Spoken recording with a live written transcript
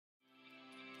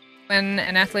When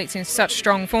an athlete's in such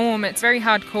strong form, it's a very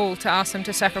hard call to ask them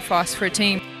to sacrifice for a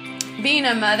team. Being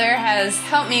a mother has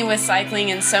helped me with cycling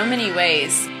in so many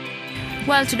ways.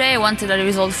 Well, today I wanted a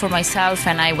result for myself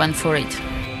and I went for it.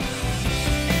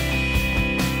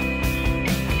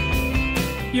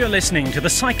 You're listening to the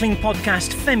cycling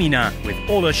podcast Féminin with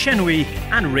Orla Chennaoui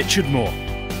and Richard Moore.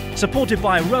 Supported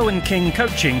by Rowan King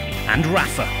Coaching and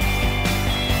Rafa.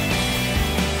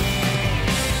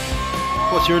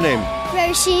 What's your name?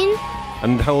 Roisin.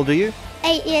 And how old are you?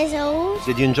 8 years old.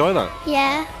 Did you enjoy that?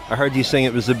 Yeah. I heard you saying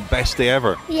it was the best day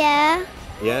ever. Yeah.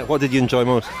 Yeah? What did you enjoy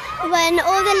most? When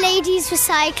all the ladies were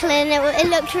cycling, it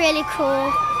looked really cool.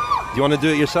 Do you want to do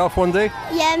it yourself one day?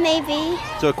 Yeah, maybe.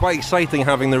 So quite exciting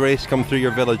having the race come through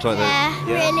your village like that.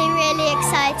 Yeah, really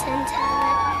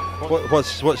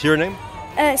exciting. What's your name?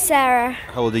 Sarah.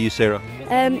 How old are you, Sarah?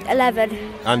 11.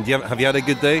 And have you had a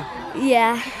good day?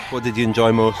 Yeah. What did you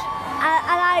enjoy most?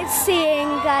 I like seeing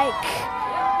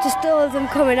just all of them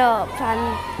coming up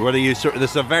and. Were you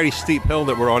this is a very steep hill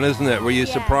that we're on, isn't it? Were you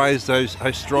surprised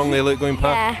how strong they look going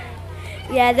past?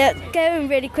 Yeah, they're going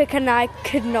really quick and I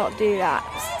could not do that.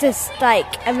 It's just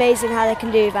amazing how they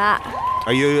can do that.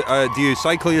 Are you? Do you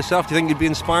cycle yourself? Do you think you'd be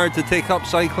inspired to take up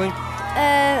cycling?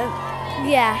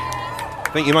 Yeah.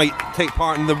 Think you might take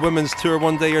part in the women's tour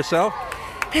one day yourself?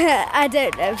 I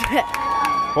don't know.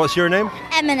 What's your name?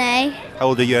 Emily. How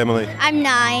old are you, Emily? I'm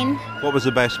 9. What was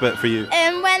the best bit for you?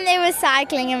 When they were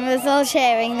cycling and was all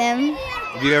cheering them.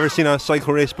 Have you ever seen a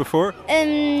cycle race before?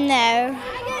 No.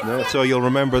 No, so you'll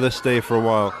remember this day for a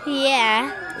while.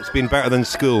 Yeah. It's been better than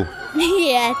school.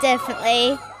 Yeah,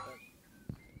 definitely.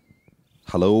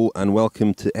 Hello and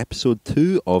welcome to episode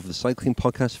 2 of the cycling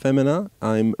podcast Féminin.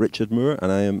 I'm Richard Moore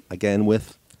and I am again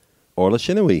with Orla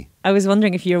Chennaoui. I was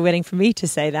wondering if you were waiting for me to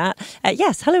say that.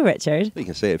 Yes, hello Richard. You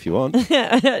can say it if you want.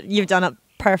 You've done it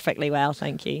perfectly well,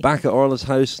 thank you. Back at Orla's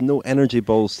house, no energy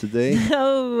balls today.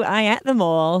 No, I ate them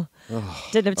all.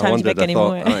 Didn't have time to make any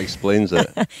more. That explains it.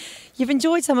 You've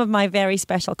enjoyed some of my very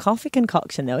special coffee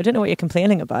concoction though. I don't know what you're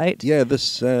complaining about. Yeah,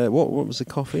 this, what was the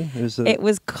coffee? It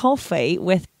was coffee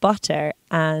with butter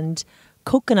and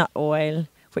coconut oil,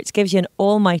 which gives you an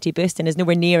almighty boost and is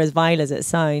nowhere near as vile as it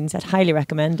sounds. I'd highly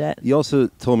recommend it. You also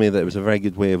told me that it was a very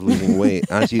good way of losing weight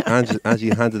as you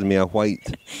handed me a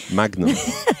white Magnum.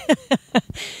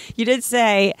 You did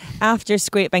say after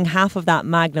scraping half of that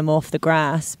Magnum off the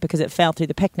grass because it fell through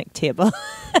the picnic table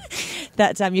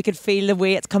that you could feel the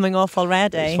weight coming off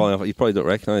already. It's falling off. You probably don't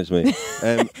recognise me.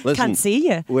 Listen, can't see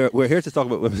you. We're here to talk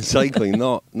about women's cycling,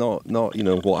 not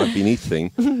what I've been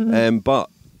eating. But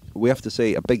we have to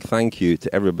say a big thank you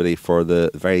to everybody for the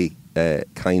very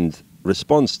kind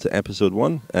response to episode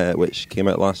 1, which came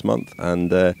out last month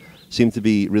and seemed to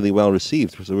be really well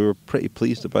received. So we were pretty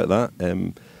pleased about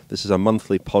that. This is a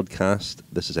monthly podcast.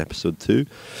 This is episode 2.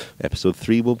 Episode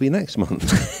 3 will be next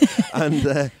month.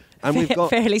 And we've got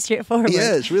fairly straightforward.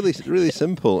 Yeah, it's really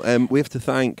simple. We have to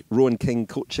thank Rowan King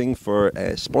Coaching for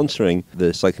sponsoring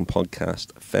the cycling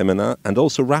podcast Féminin, and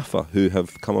also Rafa, who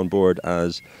have come on board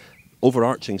as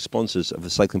overarching sponsors of the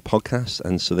cycling podcast,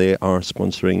 and so they are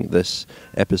sponsoring this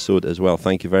episode as well.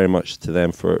 Thank you very much to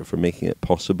them for making it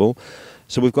possible.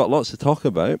 So we've got lots to talk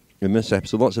about in this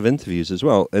episode, lots of interviews as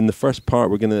well. In the first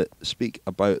part, we're going to speak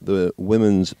about the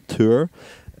women's tour,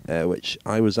 which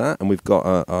I was at, and we've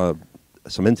got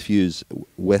some interviews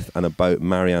with and about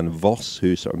Marianne Vos,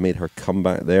 who sort of made her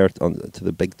comeback there to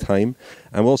the big time.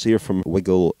 And we'll also hear from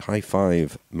Wiggle High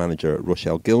Five manager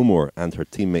Rochelle Gilmore and her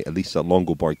teammate Elisa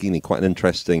Longo Borghini. Quite an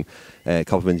interesting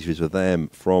couple of interviews with them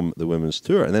from the women's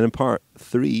tour. And then in part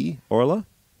 3, Orla?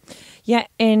 Yeah,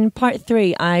 in part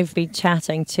 3, I've been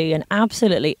chatting to an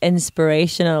absolutely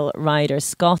inspirational rider,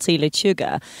 Scotti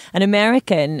Lechuga, an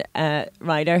American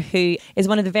rider who is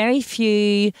one of the very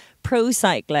few pro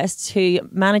cyclists who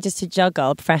manages to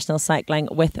juggle professional cycling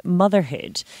with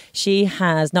motherhood. She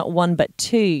has not 1 but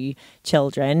 2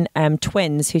 children,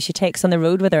 twins, who she takes on the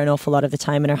road with her an awful lot of the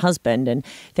time, and her husband, and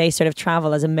they sort of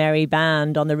travel as a merry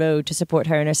band on the road to support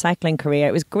her in her cycling career.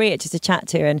 It was great just to chat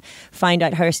to her and find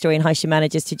out her story and how she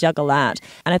manages to juggle that.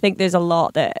 And I think there's a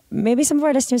lot that maybe some of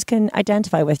our listeners can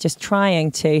identify with, just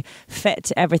trying to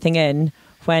fit everything in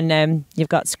when you've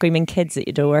got screaming kids at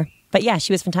your door. But yeah,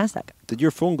 she was fantastic. Did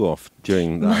your phone go off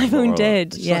during that? My phone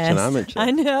did, it's yes. Such an amateur.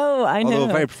 I know.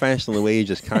 Although very professional the way you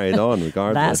just carried on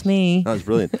regardless. That's me. That's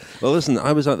brilliant. Well, listen,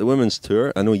 I was at the women's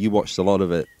tour. I know you watched a lot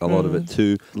of it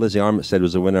too. Lizzie Armitstead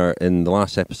was a winner in the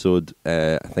last episode.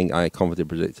 I think I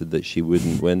confidently predicted that she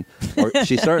wouldn't win. Or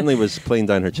she certainly was playing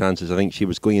down her chances. I think she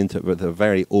was going into it with a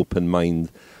very open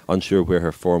mind, unsure where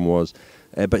her form was.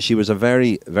 But she was a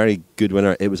very, very good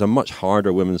winner. It was a much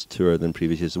harder women's tour than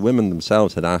previous years. The women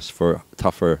themselves had asked for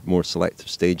tougher, more selective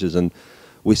stages, and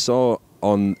we saw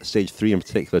on stage 3 in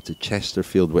particular to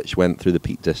Chesterfield, which went through the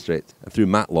Peak District, through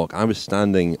Matlock. I was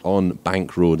standing on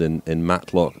Bank Road in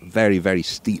Matlock, very, very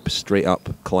steep, straight up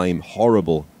climb,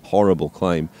 horrible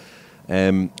climb.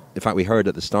 In fact, we heard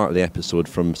at the start of the episode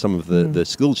from some of the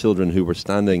school children who were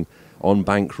standing on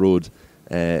Bank Road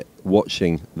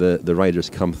watching the riders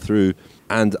come through.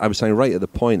 And I was standing right at the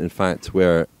point, in fact,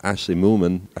 where Ashley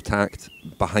Moolman attacked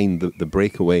behind the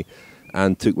breakaway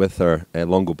and took with her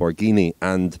Longo Borghini.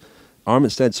 And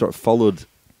Armitstead sort of followed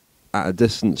at a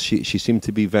distance. She seemed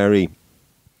to be very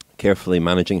carefully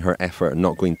managing her effort and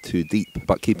not going too deep,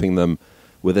 but keeping them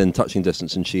within touching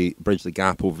distance. And she bridged the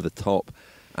gap over the top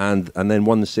and then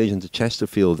won the stage into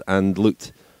Chesterfield and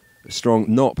looked strong,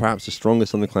 not perhaps the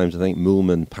strongest on the climbs. I think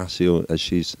Moolman, Passio, as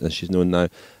she's known now,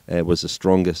 was the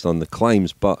strongest on the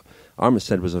climbs, but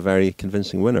Armitstead was a very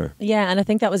convincing winner. Yeah, and I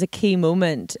think that was a key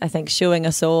moment, I think, showing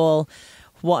us all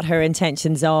what her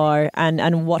intentions are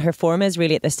and what her form is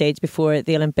really at this stage before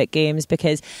the Olympic Games,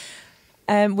 because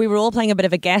we were all playing a bit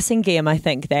of a guessing game, I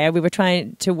think, there. We were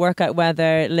trying to work out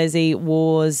whether Lizzie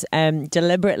was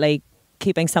deliberately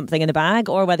keeping something in the bag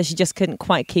or whether she just couldn't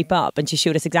quite keep up, and she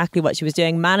showed us exactly what she was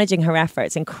doing, managing her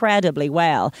efforts incredibly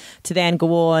well to then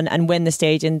go on and win the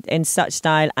stage in such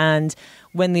style and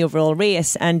win the overall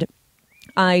race. And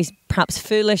I perhaps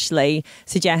foolishly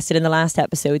suggested in the last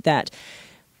episode that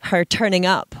her turning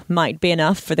up might be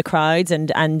enough for the crowds,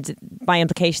 and by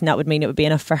implication that would mean it would be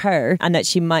enough for her, and that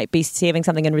she might be saving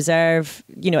something in reserve,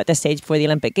 at this stage before the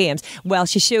Olympic Games. Well,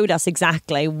 she showed us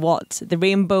exactly what the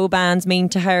rainbow bands mean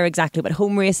to her, exactly what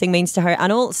home racing means to her,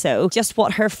 and also just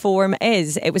what her form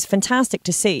is. It was fantastic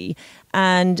to see,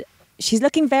 and she's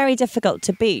looking very difficult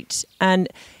to beat. And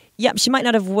yep, she might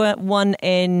not have won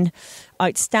in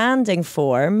outstanding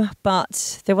form,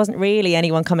 but there wasn't really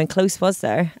anyone coming close, was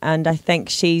there? And I think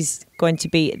she's going to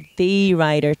be the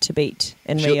rider to beat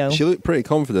in Rio. She looked pretty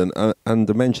confident, and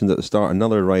I mentioned at the start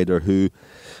another rider who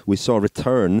we saw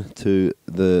return to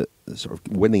the sort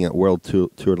of winning at World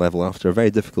Tour level after a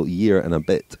very difficult year and a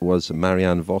bit was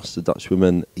Marianne Vos, the Dutch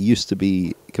woman. Used to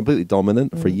be completely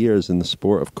dominant for years in the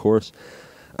sport, of course,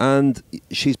 and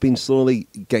she's been slowly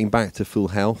getting back to full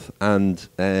health, and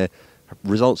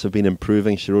results have been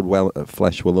improving. She rode well at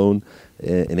Flèche Wallonne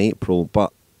in April,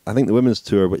 but I think the women's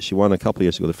tour, which she won a couple of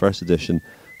years ago, the first edition,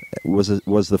 was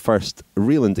the first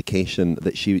real indication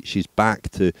that she's back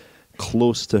to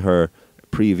close to her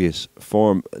previous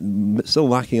form. Still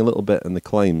lacking a little bit in the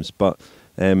climbs, but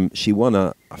she won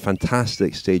a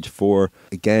fantastic stage 4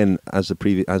 again, as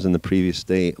in the previous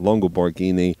day. Longo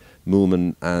Borghini,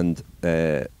 Moolman, and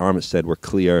Armitstead were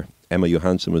clear. Emma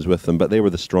Johansson was with them, but they were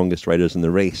the strongest riders in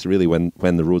the race, really, when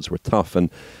the roads were tough. And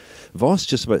Vos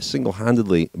just about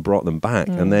single-handedly brought them back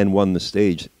and then won the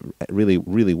stage really,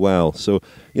 really well. So,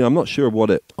 I'm not sure what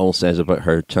it all says about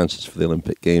her chances for the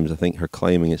Olympic Games. I think her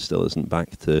climbing still isn't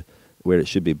back to where it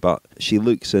should be, but she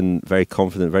looks in very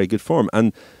confident, very good form.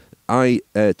 And I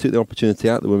took the opportunity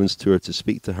at the women's tour to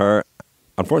speak to her.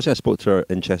 Unfortunately, I spoke to her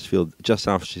in Chesterfield just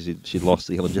after she'd lost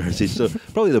the yellow jersey, so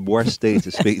probably the worst day to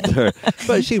speak to her.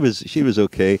 But she was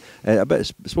okay. I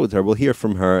spoke to her. We'll hear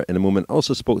from her in a moment.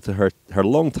 Also spoke to her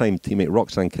longtime teammate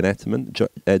Roxanne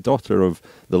Knetemann, daughter of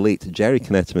the late Jerry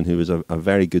Knetemann, who was a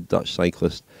very good Dutch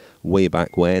cyclist way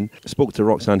back when. Spoke to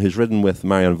Roxanne, who's ridden with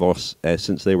Marianne Vos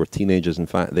since they were teenagers. In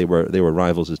fact, they were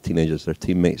rivals as teenagers. They're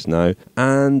teammates now.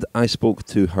 And I spoke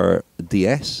to her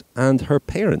DS and her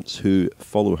parents, who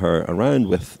follow her around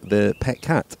with the pet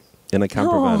cat in a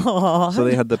camper van. So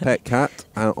they had the pet cat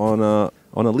on a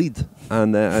lead,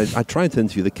 and I tried to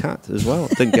interview the cat as well.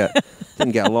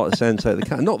 Didn't get a lot of sense out of the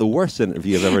cat. Not the worst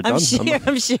interview I've ever done.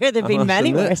 I'm sure there've been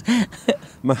many worse.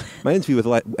 My interview with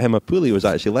Emma Pooley was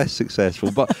actually less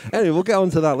successful, but anyway, we'll get on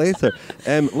to that later.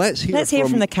 Let's hear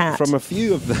from the cat, from a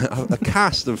few of a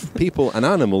cast of people and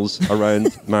animals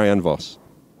around Marianne Vos.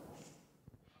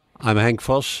 I'm Henk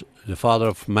Vos, the father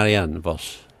of Marianne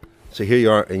Vos. So here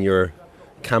you are in your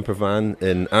camper van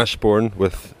in Ashbourne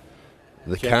with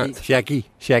the cat. Jackie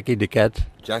the cat.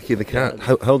 Jackie the cat.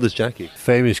 How old is Jackie?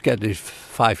 Famous cat is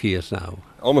 5 years now.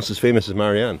 Almost as famous as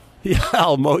Marianne. Yeah,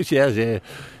 almost, yes. Yeah.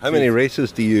 How many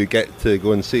races do you get to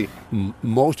go and see?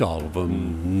 Most all of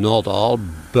them. Not all,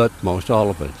 but most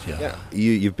all of it, yeah.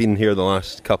 You've been here the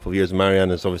last couple of years. Marianne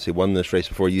has obviously won this race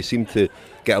before. You seem to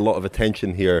get a lot of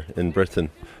attention here in Britain.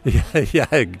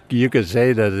 Yeah, you could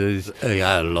say that it's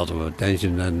a lot of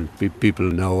attention, and people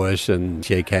know us and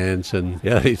shake hands, and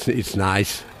yeah, it's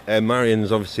nice.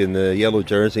 Marianne's obviously in the yellow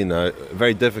jersey now.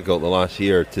 Very difficult the last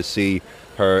year to see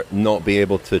her not be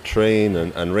able to train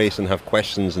and race and have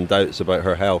questions and doubts about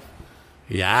her health.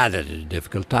 Yeah, that is a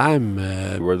difficult time.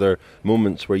 Were there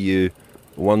moments where you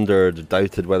wondered,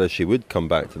 doubted whether she would come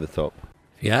back to the top?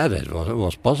 Yeah, that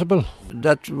was possible.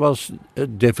 That was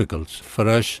difficult for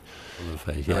us.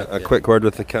 Yeah. A quick word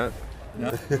with the cat?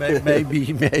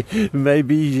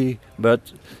 Maybe easy,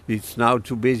 but it's now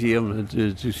too busy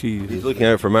to see. He's looking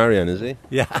out for Marianne, is he?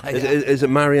 Yeah. Is it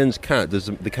Marianne's cat? Does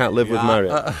the cat live with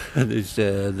Marianne? It's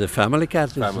the family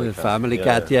cat. Family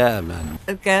cat, man.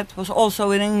 The cat was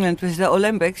also in England with the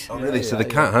Olympics. Oh, really? So the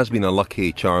cat has been a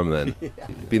lucky charm then.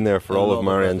 Been there for all of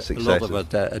Marianne's successes. A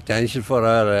lot of attention for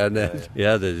her, and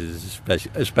that is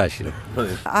special.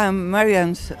 I'm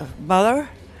Marianne's mother,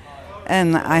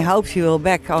 and I hope she will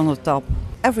back on the top.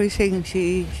 Everything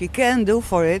she can do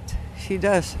for it, she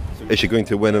does. Is she going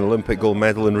to win an Olympic gold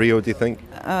medal in Rio, do you think?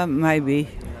 Maybe.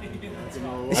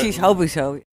 She's hoping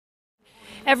so.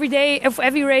 Every day, of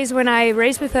every race when I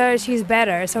race with her, she's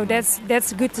better. So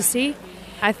that's good to see.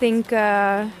 I think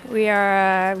we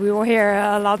will hear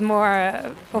a lot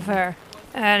more of her.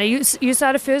 You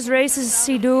saw the first races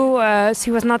she do. She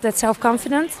was not that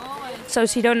self-confident. So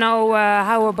she don't know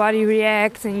how her body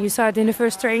reacts, and you saw it in the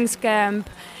first training camp.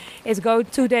 It goes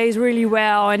 2 days really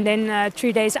well, and then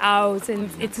 3 days out, and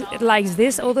it likes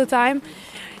this all the time.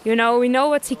 You know, we know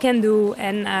what she can do,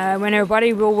 and when her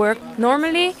body will work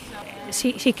normally,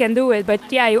 she can do it. But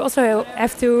yeah, you also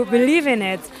have to believe in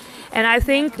it. And I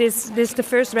think this is the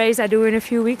first race I do in a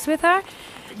few weeks with her.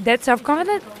 That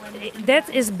self-confidence, that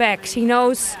is back. She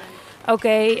knows,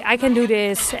 okay, I can do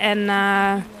this,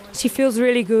 and she feels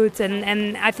really good,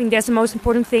 and I think that's the most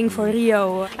important thing for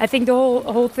Rio. I think the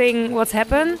whole thing, what's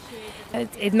happened,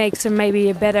 it makes her maybe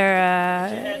a better,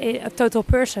 a total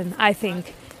person, I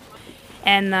think.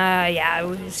 And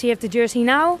she have the jersey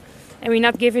now, and we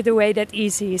not give it away that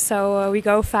easy. So we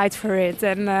go fight for it,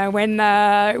 and when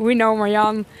we know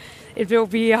Marianne, it will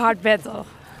be a hard battle.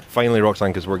 Finally,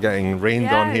 Roxanne, because we're getting rained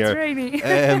on here. It's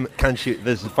raining. Can she?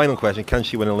 This is the final question. Can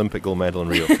she win an Olympic gold medal in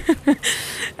Rio?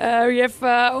 We have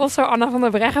also Anna van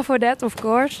der Breggen for that, of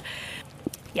course.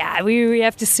 Yeah, we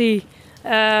have to see.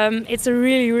 It's a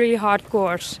really, really hard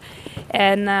course,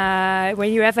 and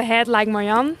when you have a head like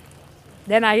Marianne,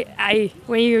 then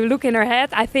when you look in her head,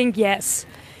 I think yes.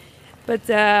 But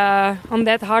on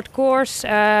that hard course,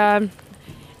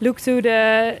 look to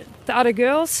the other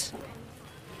girls.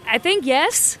 I think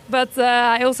yes, but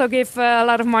I also give a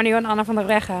lot of money on Anna van der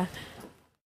Breggen.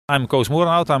 I'm Koos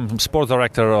Moerenhout. I'm sports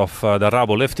director of the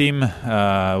Rabo Lift team,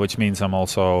 which means I'm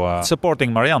also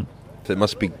supporting Marianne. So it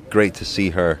must be great to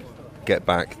see her get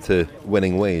back to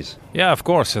winning ways. Yeah, of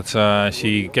course.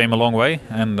 She came a long way,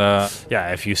 and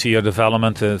if you see her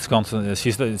development, it's constant.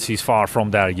 She's far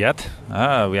from there yet.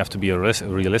 We have to be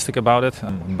realistic about it,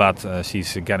 but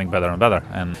she's getting better and better,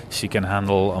 and she can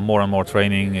handle more and more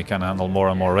training. Can handle more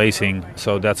and more racing.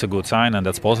 So that's a good sign, and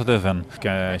that's positive. And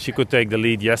she could take the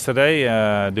lead yesterday,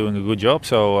 doing a good job.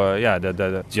 So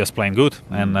that's just plain good.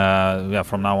 And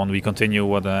from now on we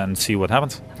continue and see what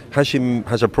happens. Has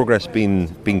her progress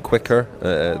been quicker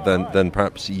than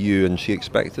perhaps you and she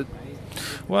expected?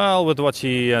 Well, with what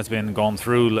she has been gone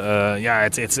through,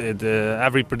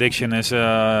 every prediction is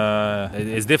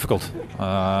difficult.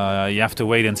 You have to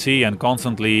wait and see, and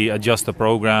constantly adjust the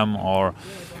program or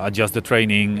adjust the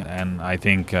training, and I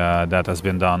think that has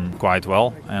been done quite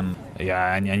well. And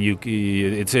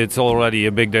it's already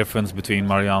a big difference between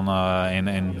Marianne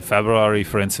in February,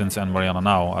 for instance, and Marianne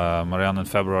now. Marianne in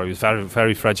February is very,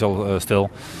 very fragile still.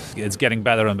 It's getting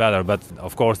better and better, but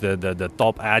of course the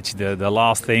top edge, the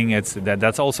last thing,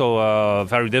 that's also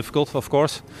very difficult, of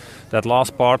course, that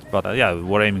last part. But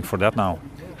we're aiming for that now.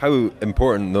 How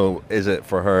important though is it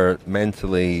for her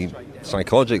mentally,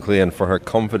 psychologically, and for her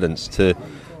confidence to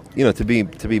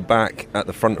be back at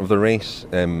the front of the race,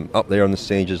 up there on the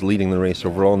stages, leading the race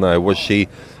overall now? Was she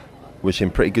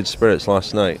in pretty good spirits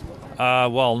last night?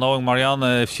 Well, knowing Marianne,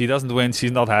 if she doesn't win,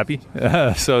 she's not happy.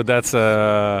 So that's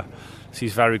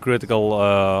she's very critical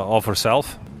of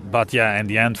herself. But in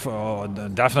the end,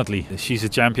 definitely, she's a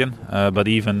champion. But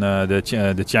even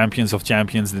the champions of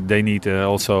champions, they need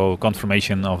also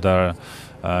confirmation of their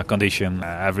condition.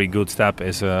 Every good step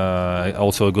is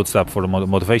also a good step for the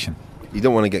motivation. You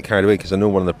don't want to get carried away, because I know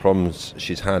one of the problems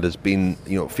she's had has been,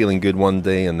 feeling good one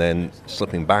day and then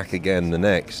slipping back again the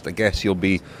next. I guess you'll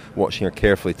be watching her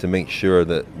carefully to make sure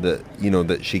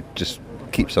that she just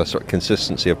keeps a sort of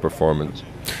consistency of performance.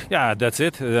 Yeah, that's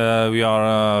it. We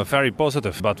are very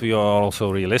positive, but we are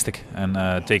also realistic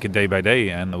and take it day by day,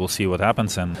 and we'll see what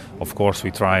happens. And of course,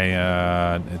 we try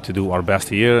to do our best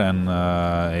here. And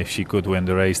if she could win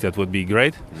the race, that would be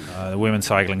great. Women's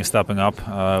cycling is stepping up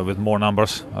with more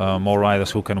numbers, more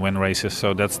riders who can win races.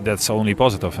 So that's only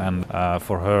positive. And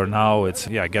for her now, it's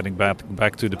getting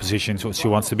back to the position she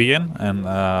wants to be in. And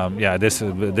at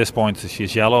this point,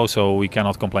 she's yellow, so we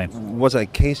cannot complain. Was it a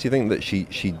case, do you think, that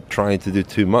she tried to do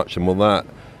too much, and will that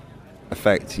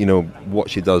affect what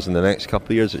she does in the next couple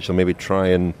of years, that she'll maybe try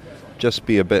and just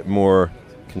be a bit more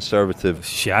conservative?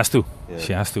 She has to. Yeah.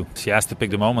 She has to pick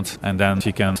the moments, and then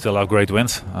she can still have great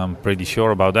wins. I'm pretty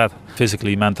sure about that.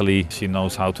 Physically, mentally, she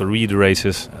knows how to read the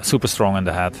races. Super strong in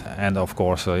the head, and of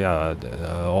course,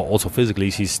 also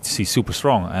physically, she's super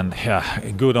strong. And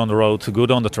good on the road,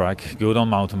 good on the track, good on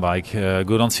mountain bike,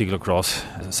 good on cyclocross.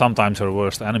 Sometimes her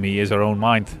worst enemy is her own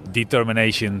mind.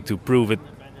 Determination to prove it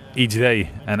each day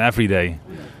and every day.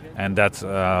 And that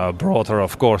brought her,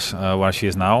 of course, where she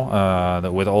is now,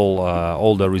 with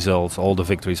all the results, all the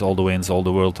victories, all the wins, all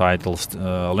the world titles,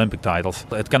 Olympic titles.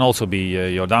 It can also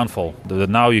be your downfall.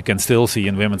 Now you can still see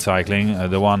in women's cycling,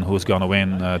 the one who's going to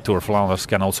win Tour of Flanders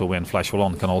can also win Flèche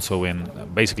Wallonne, can also win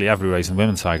basically every race in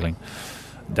women's cycling.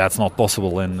 That's not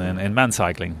possible in men's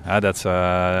cycling. That's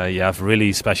you have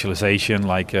really specialization,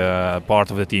 like part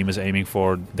of the team is aiming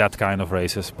for that kind of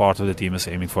races, part of the team is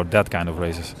aiming for that kind of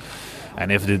races. And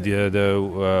if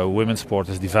the women's sport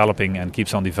is developing and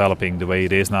keeps on developing the way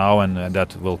it is now, and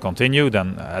that will continue,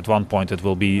 then at one point it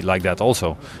will be like that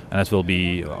also. And it will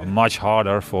be much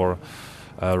harder for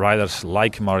riders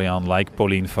like Marianne, like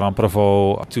Pauline Van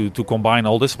to combine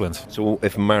all disciplines. So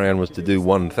if Marianne was to do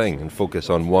one thing and focus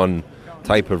on one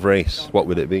type of race, what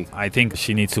would it be? I think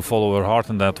she needs to follow her heart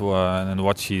and and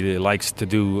what she likes to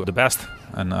do the best.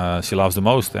 And she loves the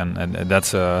most, and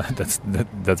that's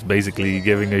basically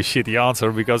giving a shitty answer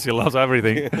because she loves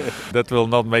everything. That will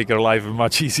not make her life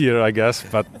much easier, I guess.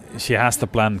 But she has to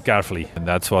plan carefully, and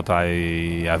that's what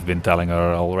I have been telling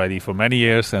her already for many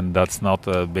years. And that's not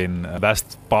been the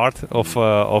best part of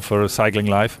her cycling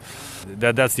life.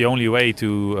 That's the only way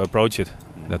to approach it.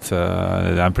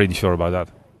 I'm pretty sure about that.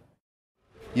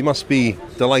 You must be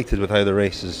delighted with how the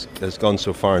race has gone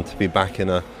so far, and to be back in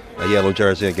a yellow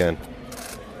jersey again.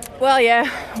 Well, yeah.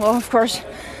 Well, of course,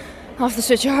 after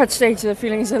such a hard stage, the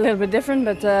feeling is a little bit different.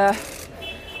 But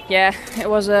it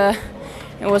was a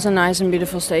nice and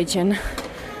beautiful stage, and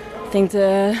I think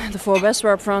the four best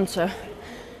were up front, so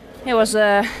it was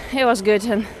good.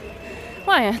 And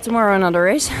tomorrow another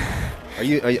race.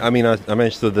 I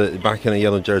mentioned that back in a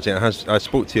yellow jersey. I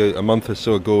spoke to you a month or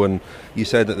so ago, and you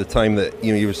said at the time that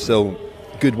you were still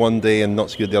good one day and not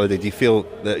so good the other day. Do you feel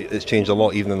that it's changed a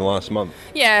lot even in the last month?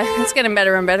 Yeah, it's getting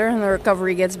better and better, and the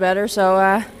recovery gets better.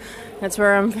 So that's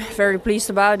where I'm very pleased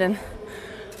about. And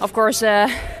of course,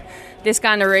 this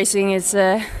kind of racing is,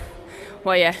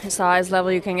 it's the highest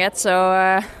level you can get.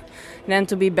 So then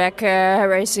to be back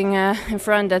racing in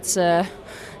front, it's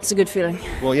a good feeling.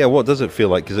 Well, yeah, what does it feel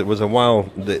like? Because it was a while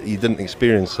that you didn't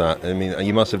experience that. I mean,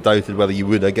 you must have doubted whether you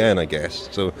would again, I guess.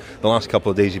 So the last couple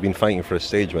of days you've been fighting for a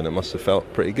stage win. It must have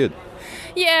felt pretty good.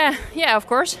 Yeah, of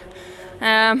course.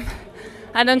 I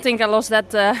don't think I lost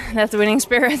that winning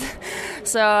spirit.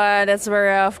 So that's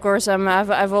where, of course,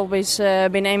 I've always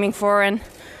been aiming for, and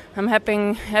I'm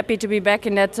happy to be back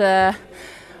in that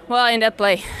in that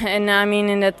play, and I mean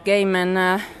in that game,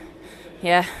 and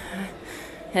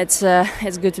it's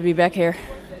good to be back here.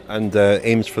 And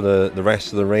aims for the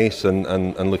rest of the race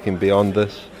and looking beyond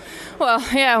this? Well,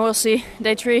 yeah, we'll see.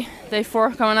 Day 3, Day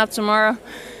 4 coming up tomorrow.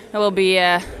 It will be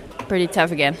pretty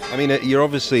tough again. I mean, you're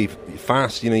obviously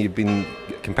fast. You've been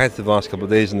competitive the last couple of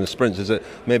days in the sprints. Is it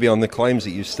maybe on the climbs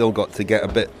that you've still got to get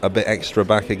a bit extra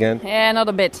back again? Yeah, not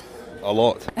a bit. A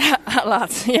lot? A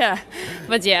lot, yeah.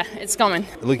 But yeah, it's coming.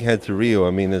 Looking ahead to Rio,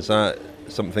 I mean, is that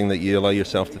something that you allow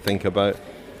yourself to think about?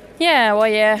 Yeah, well,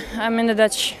 yeah. I'm in the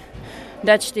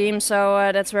Dutch team,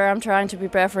 so that's where I'm trying to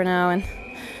prepare for now, and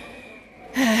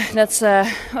that's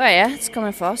it's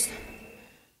coming fast.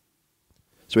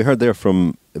 So we heard there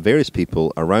from various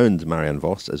people around Marianne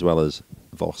Vos, as well as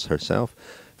Vos herself.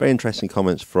 Very interesting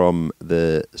comments from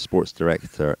the sports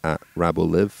director at Rabo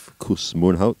Liv, Koos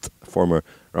Moorhout, former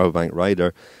Rabobank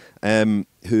rider,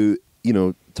 who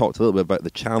talked a little bit about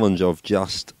the challenge of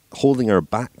just holding her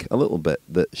back a little bit,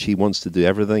 that she wants to do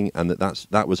everything, and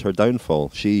that was her downfall.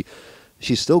 She's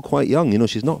still quite young,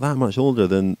 she's not that much older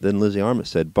than Lizzie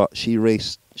Armitstead, but she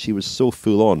was so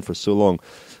full on for so long.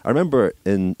 I remember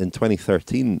in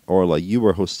 2013, Orla, you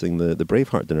were hosting the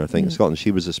Braveheart dinner, I think, in Scotland.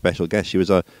 She was a special guest. She was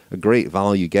a great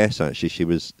value guest, actually. She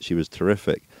was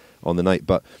terrific. on the night.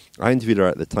 But I interviewed her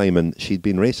at the time, and she'd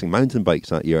been racing mountain bikes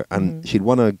that year, and she'd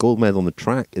won a gold medal on the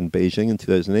track in Beijing in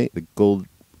 2008, the gold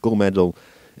medal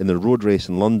in the road race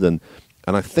in London.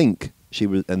 And I think she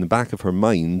was, in the back of her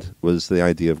mind, was the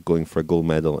idea of going for a gold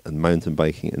medal in mountain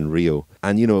biking in Rio.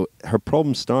 And, you know, her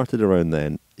problem started around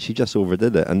then. She just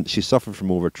overdid it, and she suffered from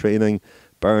overtraining,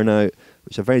 burnout,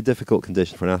 which is a very difficult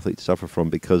condition for an athlete to suffer from,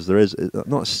 because there is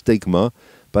not a stigma,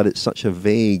 but it's such a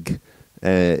vague,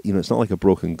 it's not like a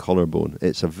broken collarbone.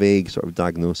 It's a vague sort of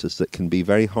diagnosis that can be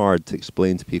very hard to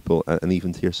explain to people and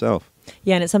even to yourself.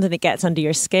 Yeah, and it's something that gets under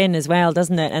your skin as well,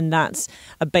 doesn't it? And that's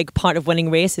a big part of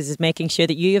winning races, is making sure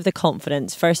that you have the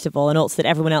confidence, first of all, and also that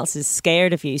everyone else is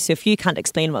scared of you. So if you can't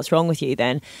explain what's wrong with you,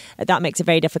 then that makes it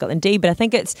very difficult indeed. But I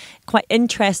think it's quite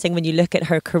interesting when you look at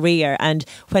her career, and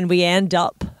when we end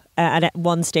up at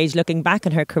one stage looking back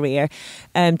on her career,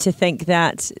 to think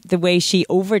that the way she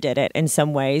overdid it in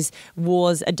some ways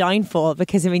was a downfall,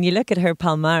 because I mean, you look at her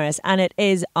palmarès and it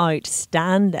is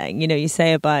outstanding. You know, you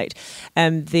say about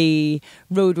the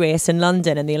road race in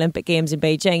London and the Olympic Games in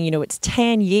Beijing, you know, it's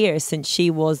 10 years since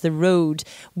she was the road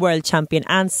world champion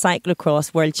and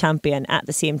cyclocross world champion at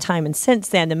the same time, and since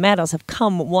then the medals have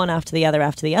come one after the other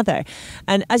after the other.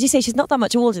 And as you say, she's not that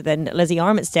much older than Lizzie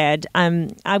Armitstead.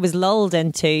 I was lulled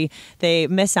into the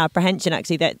misapprehension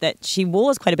actually that she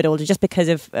was quite a bit older, just because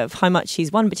of how much she's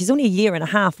won, but she's only a year and a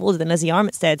half older than Lizzie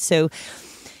Armitstead. So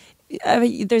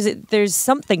there's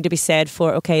something to be said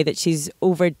for, okay, that she's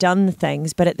overdone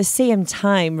things, but at the same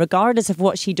time, regardless of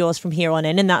what she does from here on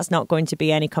in, and that's not going to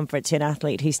be any comfort to an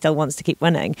athlete who still wants to keep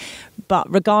winning,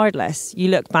 but regardless, you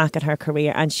look back at her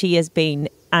career and she has been,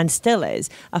 and still is,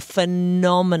 a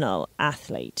phenomenal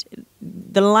athlete,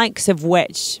 the likes of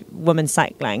which women's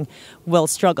cycling will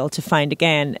struggle to find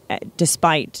again,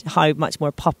 despite how much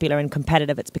more popular and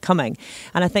competitive it's becoming.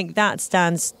 And I think that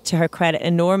stands to her credit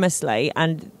enormously,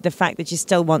 and the fact that she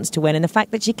still wants to win, and the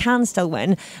fact that she can still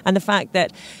win, and the fact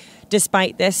that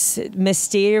despite this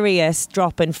mysterious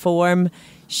drop in form,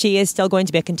 she is still going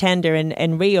to be a contender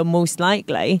in Rio, most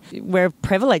likely. We're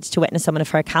privileged to witness someone of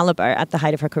her calibre at the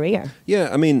height of her career. Yeah,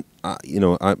 I mean,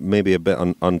 maybe a bit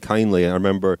unkindly. I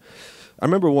remember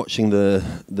watching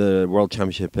the World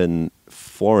Championship in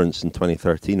Florence in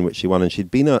 2013, which she won, and she'd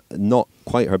been not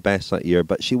quite her best that year,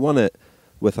 but she won it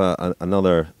with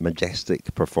another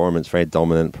majestic performance, very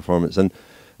dominant performance. And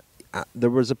there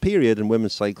was a period in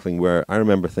women's cycling where I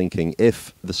remember thinking,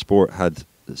 if the sport had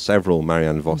several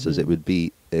Marianne Vosses, it would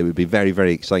be very,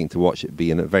 very exciting to watch it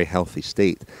be in a very healthy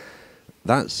state.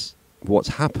 That's what's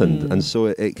happened, and so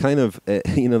it kind of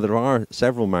there are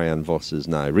several Marianne Vosses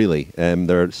now. Really,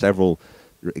 there are several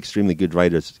extremely good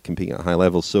riders competing at high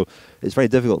levels. So it's very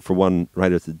difficult for one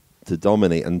rider to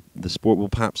dominate, and the sport will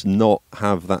perhaps not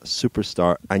have that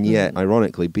superstar, and yet,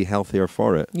 ironically, be healthier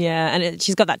for it. Yeah, and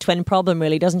she's got that twin problem,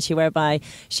 really, doesn't she, whereby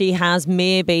she has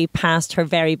maybe passed her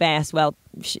very best. Well,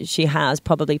 she has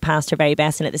probably passed her very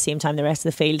best, and at the same time the rest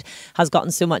of the field has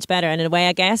gotten so much better. And in a way,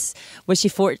 I guess, was she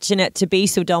fortunate to be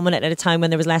so dominant at a time when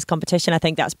there was less competition? I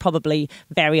think that's probably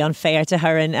very unfair to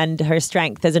her and her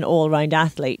strength as an all-round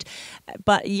athlete.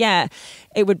 But yeah,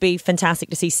 it would be fantastic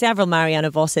to see several Marianne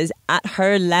Vosses at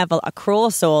her level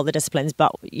across all the disciplines,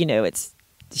 but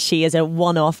she is a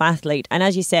one-off athlete, and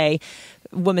as you say,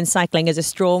 women's cycling is a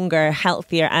stronger,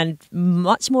 healthier and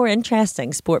much more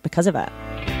interesting sport because of it.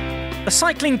 The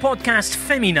cycling podcast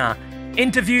Féminin.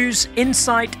 Interviews,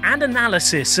 insight and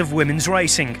analysis of women's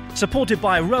racing. Supported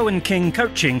by Rowan King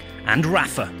Coaching and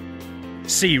Rafa.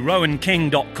 See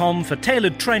rowanking.com for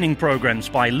tailored training programs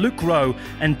by Luke Rowe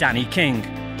and Danny King.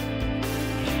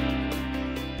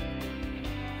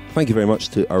 Thank you very much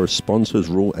to our sponsors,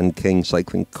 Rowe and King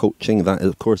Cycling Coaching. That,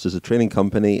 of course, is a training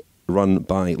company run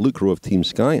by Luke Rowe of Team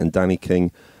Sky and Danny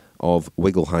King of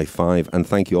Wiggle High Five. And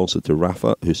thank you also to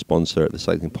Rafa, who sponsor the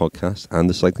Cycling Podcast and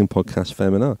the Cycling Podcast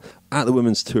Féminin. At the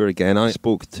Women's Tour again, I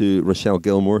spoke to Rochelle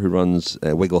Gilmore, who runs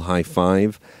Wiggle High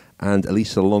Five, and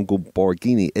Elisa Longo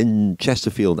Borghini in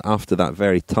Chesterfield after that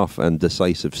very tough and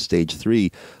decisive Stage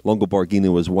 3. Longo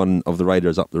Borghini was one of the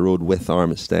riders up the road with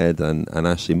Armitstead and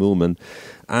Ashley Moolman.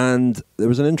 And there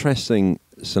was an interesting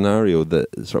scenario that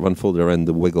sort of unfolded around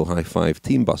the Wiggle High Five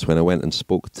team bus when I went and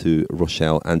spoke to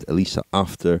Rochelle and Elisa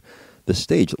after the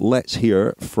stage. Let's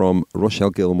hear from Rochelle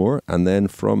Gilmore and then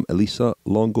from Elisa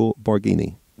Longo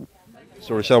Borghini.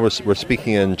 So Rochelle, we're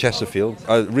speaking in Chesterfield,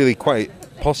 a really quite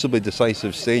possibly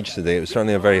decisive stage today. It was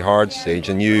certainly a very hard stage,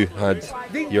 and you had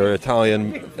your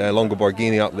Italian Longo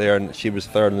Borghini up there, and she was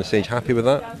third on the stage. Happy with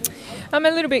that? I'm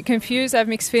a little bit confused. I have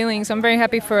mixed feelings. I'm very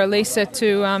happy for Elisa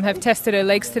to have tested her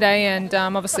legs today, and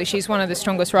obviously she's one of the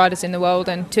strongest riders in the world,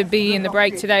 and to be in the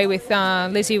break today with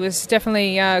Lizzie was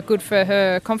definitely good for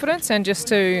her confidence and just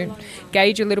to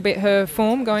gauge a little bit her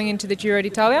form going into the Giro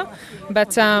d'Italia.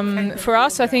 But for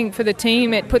us, I think for the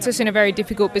team, it puts us in a very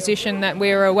difficult position that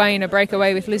we're away in a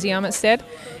breakaway with Lizzie Armitstead,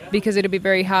 because it'll be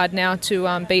very hard now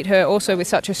to beat her also with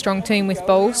such a strong team with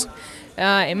bowls.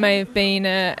 It may have been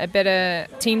a better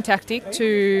team tactic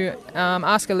to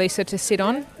ask Elisa to sit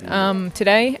on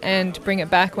today and bring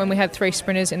it back when we had 3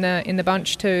 sprinters in the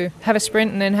bunch, to have a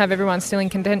sprint and then have everyone still in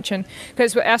contention.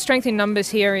 Because our strength in numbers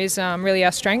here is really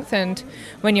our strength, and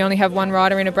when you only have one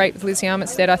rider in a break with Lizzie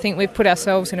Armitstead, I think we've put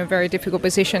ourselves in a very difficult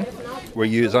position.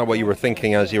 Is that what you were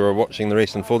thinking as you were watching the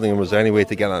race unfolding, and was there any way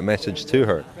to get that message to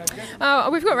her?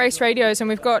 We've got race radios and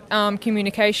we've got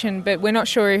communication, but we're not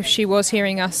sure if she was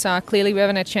hearing us clearly. We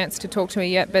haven't had a chance to talk to her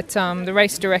yet, but the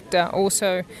race director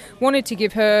also wanted to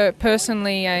give her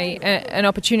personally an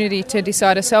opportunity to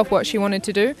decide herself what she wanted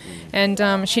to do,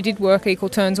 and she did work equal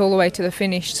turns all the way to the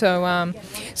finish. So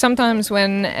sometimes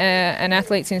when an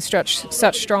athlete's in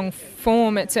such strong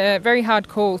form, it's a very hard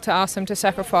call to ask them to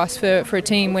sacrifice for a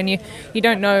team when you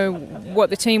don't know what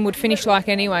the team would finish like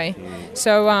anyway.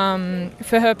 So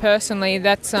for her personally,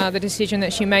 that's the decision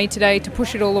that she made today, to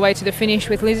push it all the way to the finish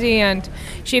with Lizzie, and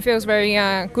she feels very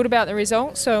good about the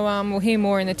result. So we'll hear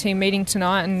more in the team meeting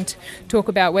tonight and talk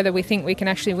about whether we think we can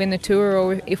actually win the Tour,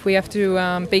 or if we have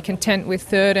to be content with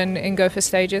third and go for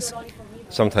stages.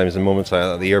 Sometimes in moments like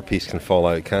that, the earpiece can fall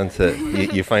out, can't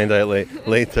it? You find out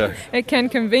later. It can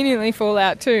conveniently fall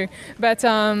out too. But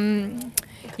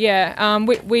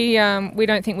we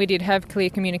don't think we did have clear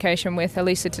communication with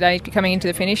Elisa today coming into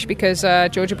the finish, because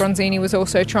Giorgia Bronzini was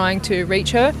also trying to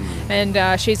reach her, and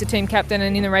she's the team captain,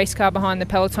 and in the race car behind the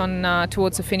peloton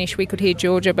towards the finish we could hear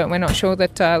Giorgia, but we're not sure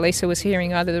that Elisa was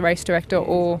hearing either the race director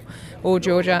or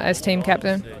Giorgia as team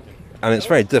captain. And it's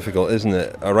very difficult, isn't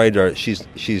it? A rider,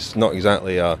 she's not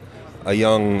exactly a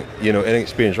young,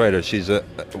 inexperienced rider. She's a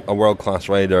world-class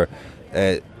rider.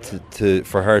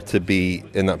 For her to be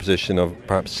in that position of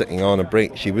perhaps sitting on a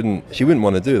break, she wouldn't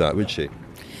want to do that, would she?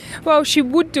 Well, she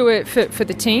would do it for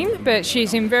the team, but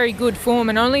she's in very good form,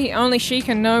 and only she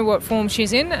can know what form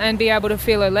she's in and be able to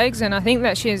feel her legs, and I think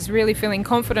that she's really feeling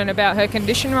confident about her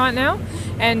condition right now.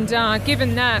 And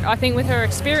given that, I think with her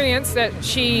experience that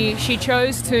she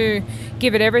chose to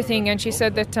give it everything, and she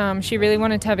said that she really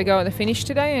wanted to have a go at the finish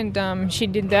today, and she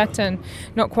did that, and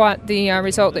not quite the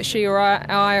result that she or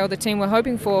I or the team were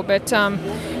hoping for, but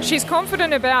she's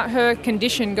confident about her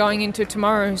condition going into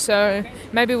tomorrow, so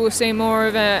maybe we'll see more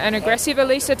of an aggressive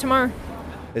Elisa tomorrow.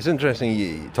 It's interesting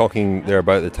you talking there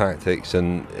about the tactics,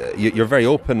 and you're very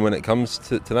open when it comes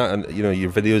to that, and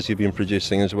your videos you've been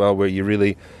producing as well, where you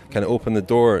really kind of open the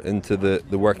door into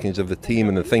the workings of the team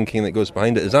and the thinking that goes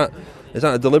behind it. Is that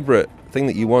a deliberate thing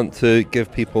that you want to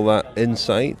give people that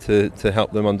insight to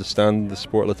help them understand the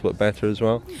sport a little bit better as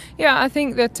well? Yeah, I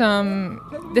think that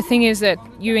the thing is that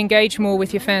you engage more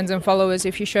with your fans and followers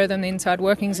if you show them the inside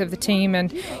workings of the team,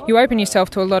 and you open yourself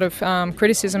to a lot of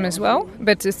criticism as well,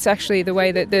 but it's actually the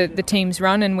way that the teams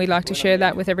run, and we like to share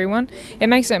that with everyone. It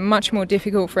makes it much more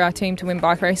difficult for our team to win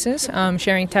bike races,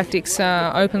 sharing tactics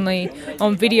openly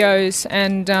on videos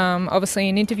and obviously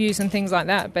in interviews and things like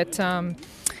that, but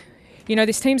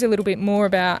this team's a little bit more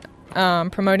about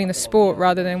promoting the sport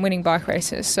rather than winning bike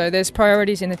races. So there's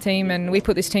priorities in the team, and we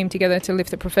put this team together to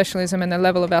lift the professionalism and the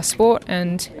level of our sport,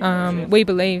 and we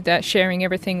believe that sharing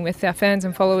everything with our fans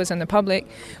and followers and the public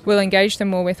will engage them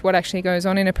more with what actually goes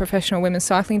on in a professional women's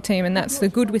cycling team, and that's the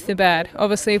good with the bad.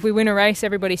 Obviously, if we win a race,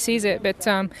 everybody sees it, but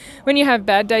when you have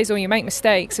bad days or you make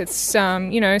mistakes, it's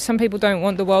some people don't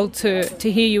want the world to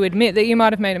hear you admit that you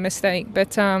might have made a mistake,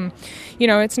 but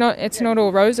it's not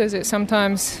all roses. It's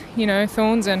sometimes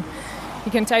thorns, and you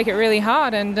can take it really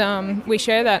hard, and we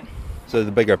share that. So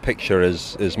the bigger picture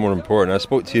is more important. I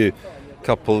spoke to you a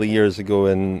couple of years ago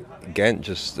in Ghent,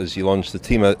 just as you launched the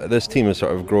team. This team has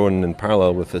sort of grown in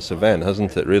parallel with this event,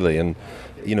 hasn't it, really? And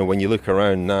when you look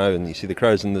around now and you see the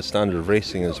crowds and the standard of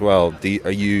racing as well,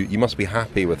 you must be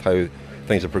happy with how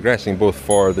things are progressing, both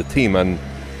for the team and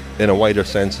in a wider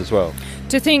sense as well.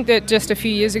 To think that just a few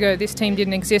years ago this team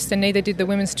didn't exist, and neither did the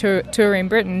women's tour in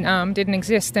Britain, didn't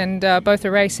exist, and both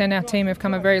the race and our team have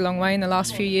come a very long way in the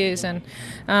last few years, and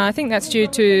I think that's due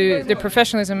to the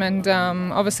professionalism, and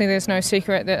obviously there's no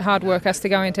secret that hard work has to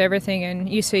go into everything, and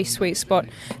you see Sweet Spot,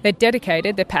 they're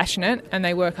dedicated, they're passionate, and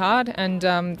they work hard, and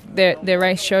their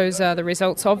race shows the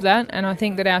results of that, and I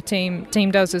think that our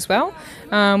team does as well.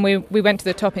 We went to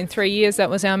the top in 3 years. That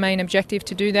was our main objective,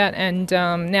 to do that, and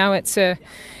now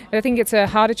I think it's a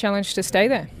harder challenge to stay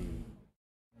there.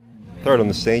 Third on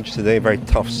the stage today, very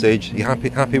tough stage. You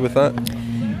happy with that?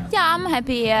 Yeah, I'm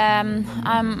happy.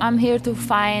 I'm here to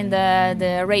find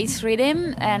the race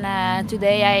rhythm, and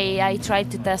today I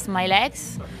tried to test my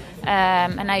legs,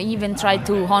 and I even tried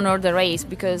to honor the race,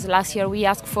 because last year we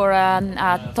asked for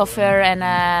a tougher and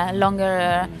a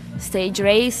longer stage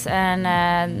race,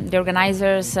 and the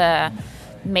organizers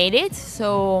made it,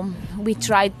 so we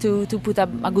tried to put a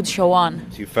good show on.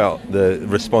 So you felt the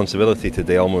responsibility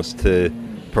today almost to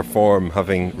perform,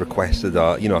 having requested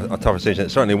a tougher stage.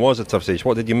 It certainly was a tough stage.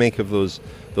 What did you make of those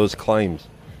climbs?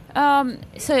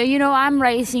 So I'm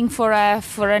racing for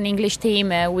an English team,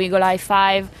 Wiggle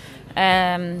I5.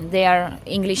 They are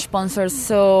English sponsors,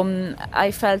 so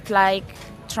I felt like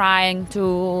trying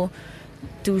to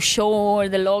show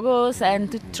the logos and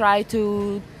to try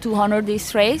to honor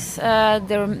this race.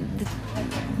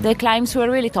 The climbs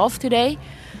were really tough today.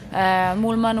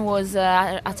 Mulman was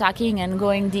attacking and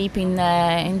going deep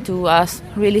into a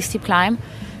really steep climb,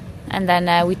 and then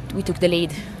we took the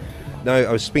lead. Now,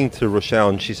 I was speaking to Rochelle,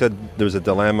 and she said there was a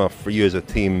dilemma for you as a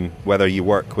team, whether you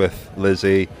work with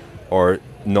Lizzie or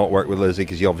not work with Lizzie,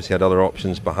 because you obviously had other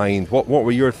options behind. What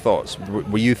were your thoughts?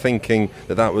 Were you thinking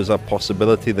that was a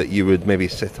possibility, that you would maybe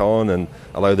sit on and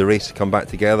allow the race to come back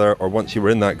together, or once you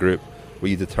were in that group, were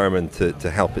you determined to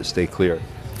help it stay clear?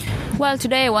 Well,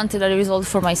 today I wanted a result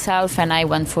for myself, and I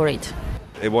went for it.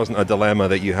 It wasn't a dilemma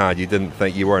that you had?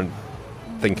 You weren't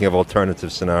thinking of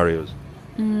alternative scenarios?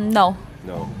 No.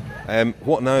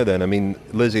 What now then? I mean,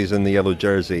 Lizzie's in the yellow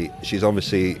jersey. She's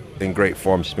obviously in great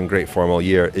form. She's been in great form all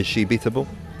year. Is she beatable?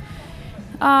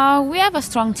 We have a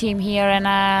strong team here,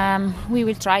 and we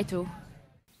will try to.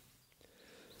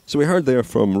 So we heard there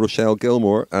from Rochelle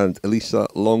Gilmore and Elisa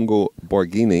Longo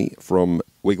Borghini from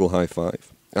Wiggle High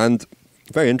Five. And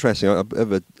very interesting. I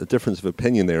have a difference of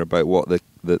opinion there about what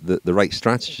the right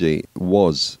strategy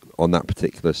was on that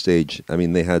particular stage. I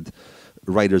mean, they had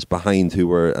riders behind who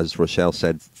were, as Rochelle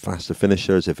said, faster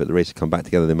finishers. If the race had come back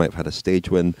together, they might have had a stage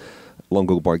win.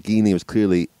 Longo Borghini was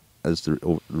clearly, as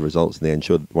the results in the end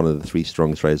showed, one of the three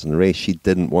strongest riders in the race. She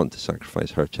didn't want to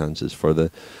sacrifice her chances for the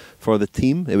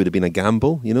team. It would have been a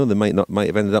gamble. They might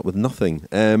have ended up with nothing.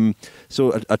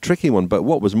 So a tricky one. But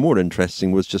what was more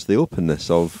interesting was just the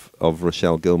openness of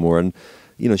Rochelle Gilmore. And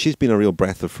she's been a real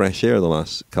breath of fresh air the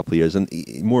last couple of years. And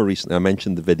more recently, I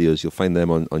mentioned the videos. You'll find them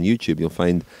on YouTube. You'll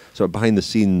find sort of behind the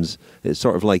scenes. It's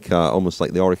sort of like almost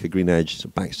like the Orica Green Edge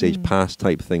backstage pass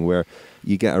type thing, where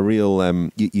you get a real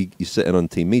you sit in on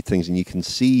team meetings and you can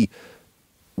see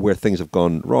where things have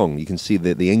gone wrong. You can see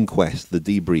the inquest, the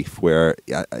debrief, where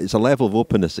it's a level of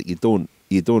openness that you don't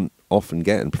often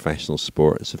get in professional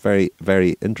sport. It's very,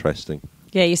 very interesting.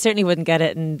 Yeah, you certainly wouldn't get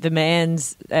it in the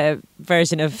men's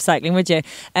version of cycling, would you?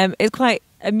 It's quite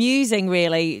amusing,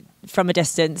 really, from a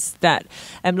distance, that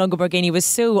Longo Borghini was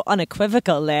so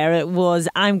unequivocal there. It was,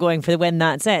 I'm going for the win,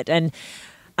 that's it. And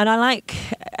I like,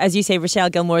 as you say, Rochelle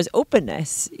Gilmore's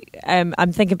openness.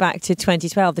 I'm thinking back to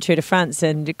 2012, the Tour de France,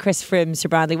 and Chris Froome, Sir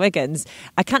Bradley Wiggins.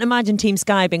 I can't imagine Team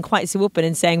Sky being quite so open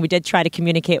and saying, we did try to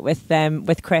communicate with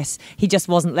Chris, he just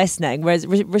wasn't listening. Whereas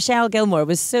Rochelle Gilmore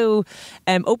was so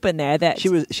open there that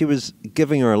she was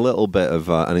giving her a little bit of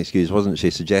an excuse, wasn't she?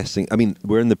 Suggesting, I mean,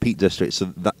 we're in the Peak District,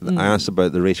 so I asked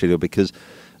about the race radio because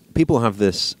people have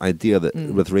this idea that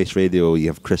with race radio you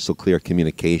have crystal clear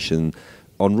communication.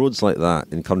 On roads like that,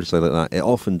 in countryside like that, it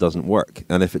often doesn't work.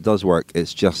 And if it does work,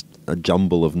 it's just a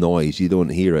jumble of noise. You don't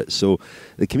hear it. So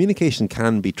the communication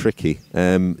can be tricky.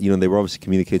 They were obviously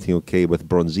communicating okay with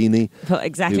Bronzini. Well,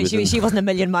 exactly. She wasn't a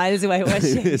million miles away, was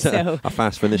she? So. A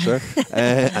fast finisher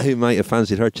who might have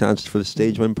fancied her chance for the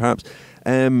stage win, perhaps.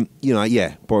 Longo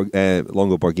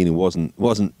Borghini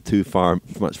wasn't too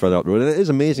much further up the road. And it is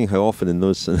amazing how often in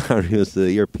those scenarios the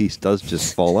earpiece does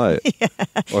just fall out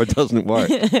or doesn't work.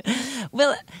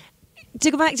 Well,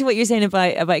 to go back to what you're saying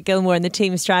about Gilmore and the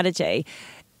team strategy,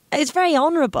 it's very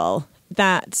honourable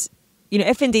that,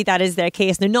 if indeed that is their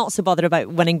case, they're not so bothered about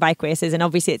winning bike races. And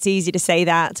obviously it's easy to say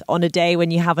that on a day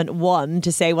when you haven't won,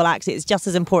 to say, well, actually it's just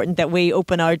as important that we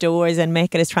open our doors and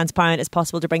make it as transparent as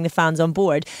possible to bring the fans on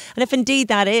board. And if indeed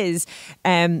that is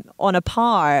on a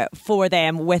par for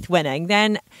them with winning,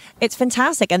 then it's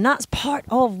fantastic. And that's part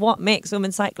of what makes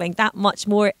women's cycling that much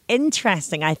more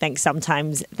interesting, I think,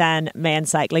 sometimes than men's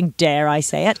cycling, dare I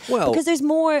say it. Well, because there's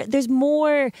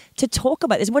more to talk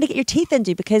about. There's more to get your teeth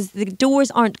into because the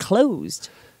doors aren't closed.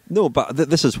 No, but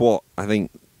this is what I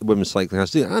think women's cycling has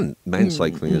to do, and men's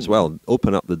cycling as well.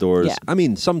 Open up the doors. Yeah. I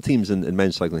mean, some teams in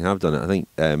men's cycling have done it. I think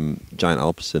Giant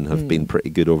Alpecin have been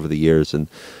pretty good over the years in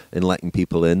letting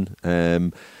people in.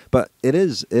 But it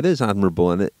is admirable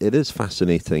and it is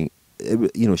fascinating.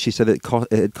 She said it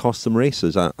had cost them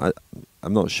races.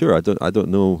 I'm not sure. I don't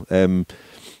know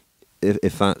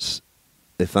if that's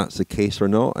the case or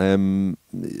not.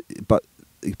 But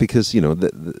because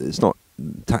it's not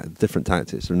different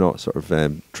tactics. They're not sort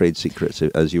of trade secrets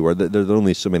as you were. There are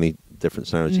only so many different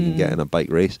scenarios you can get in a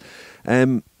bike race.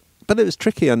 But it was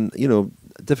tricky and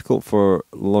difficult for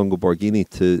Longo Borghini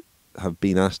to have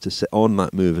been asked to sit on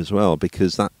that move as well,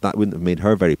 because that wouldn't have made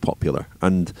her very popular.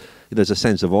 And there's a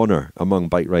sense of honour among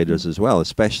bike riders as well,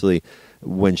 especially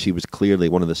when she was clearly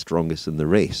one of the strongest in the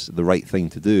race. The right thing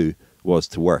to do was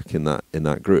to work in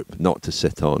that group, not to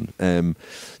sit on.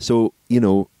 So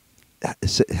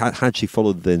had she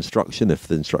followed the instruction, if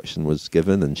the instruction was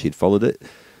given and she'd followed it,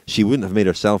 she wouldn't have made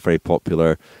herself very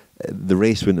popular. The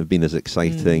race wouldn't have been as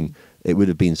exciting. It would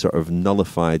have been sort of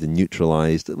nullified and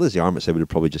neutralised. Lizzie Armitstead would have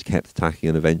probably just kept attacking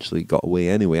and eventually got away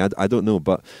anyway. I don't know,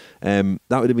 but that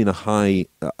would have been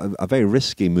a very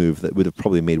risky move that would have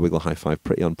probably made Wiggle High Five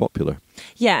pretty unpopular.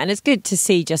 Yeah, and it's good to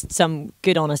see just some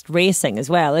good, honest racing as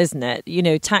well, isn't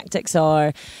it? Tactics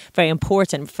are very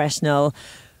important in professional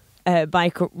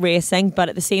bike racing, but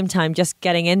at the same time, just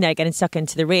getting in there, getting stuck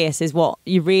into the race is what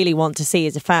you really want to see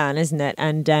as a fan, isn't it?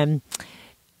 And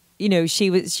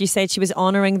she said she was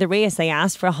honouring the race. They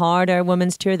asked for a harder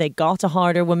women's tour. They got a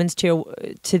harder women's tour.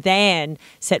 To then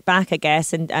sit back, I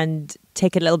guess, and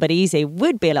take it a little bit easy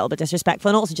would be a little bit disrespectful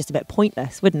and also just a bit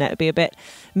pointless, wouldn't it? It'd be a bit,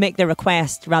 make the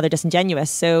request rather disingenuous.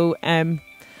 So,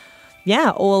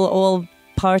 all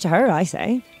power to her, I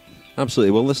say.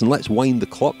 Absolutely. Well, listen, let's wind the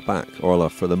clock back,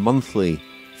 Orla, for the monthly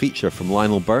feature from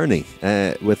Lionel Birnie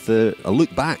with a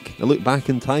look back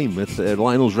in time with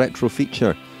Lionel's retro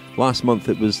feature. Last month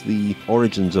it was the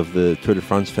origins of the Tour de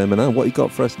France Féminin. What you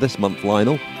got for us this month,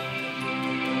 Lionel?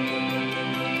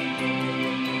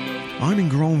 I'm in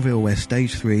Granville, where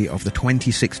Stage 3 of the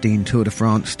 2016 Tour de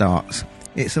France starts.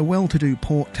 It's a well-to-do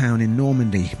port town in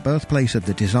Normandy, birthplace of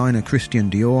the designer Christian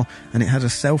Dior, and it has a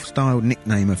self-styled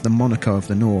nickname of the Monaco of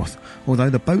the North, although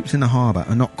the boats in the harbour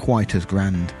are not quite as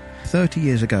grand. 30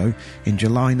 years ago, in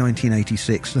July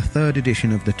 1986, the third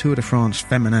edition of the Tour de France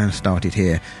Féminin started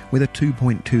here, with a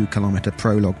 2.2-kilometre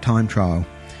prologue time trial.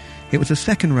 It was the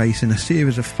second race in a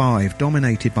series of 5,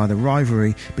 dominated by the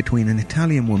rivalry between an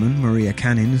Italian woman, Maria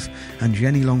Canins, and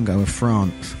Elisa Longo of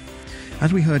France.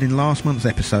 As we heard in last month's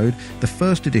episode, the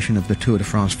first edition of the Tour de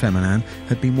France Féminin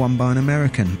had been won by an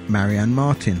American, Marianne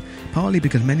Martin, partly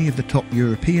because many of the top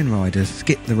European riders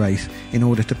skipped the race in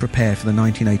order to prepare for the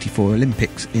 1984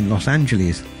 Olympics in Los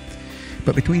Angeles.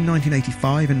 But between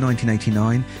 1985 and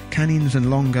 1989, Canins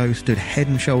and Longo stood head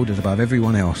and shoulders above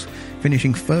everyone else,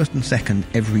 finishing first and second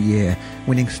every year,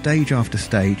 winning stage after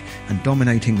stage and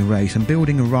dominating the race and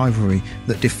building a rivalry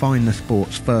that defined the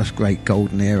sport's first great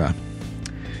golden era.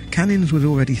 Canins was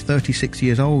already 36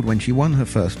 years old when she won her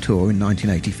first Tour in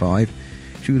 1985.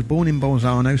 She was born in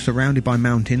Bolzano, surrounded by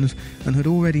mountains, and had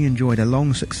already enjoyed a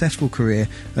long, successful career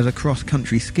as a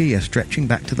cross-country skier stretching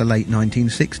back to the late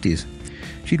 1960s.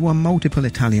 She'd won multiple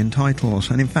Italian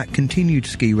titles and in fact continued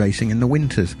ski racing in the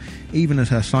winters, even as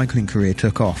her cycling career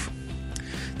took off.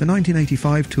 The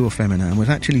 1985 Tour Féminin was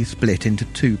actually split into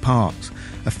 2 parts,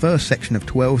 a first section of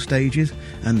 12 stages,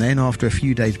 and then, after a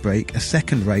few days' break, a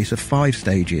second race of 5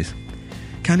 stages.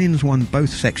 Canins won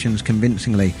both sections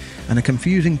convincingly, and a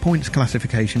confusing points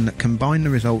classification that combined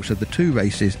the results of the 2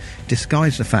 races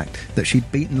disguised the fact that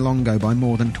she'd beaten Longo by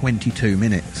more than 22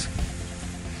 minutes.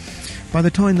 By the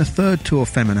time the third Tour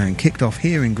Féminin kicked off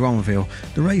here in Granville,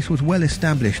 the race was well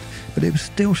established, but it was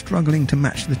still struggling to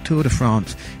match the Tour de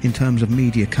France in terms of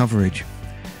media coverage.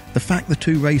 The fact the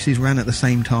 2 races ran at the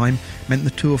same time meant the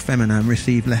Tour Féminin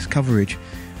received less coverage,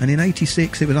 and in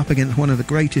 '86 it was up against one of the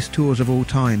greatest tours of all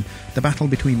time, the battle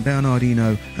between Bernard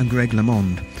Hinault and Greg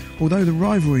LeMond, although the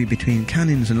rivalry between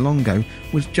Canins and Longo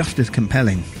was just as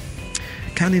compelling.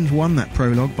 Canins won that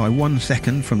prologue by 1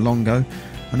 second from Longo,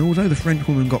 and although the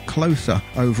Frenchwoman got closer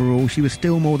overall, she was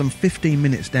still more than 15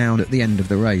 minutes down at the end of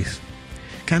the race.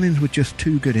 Canins was just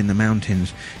too good in the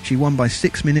mountains. She won by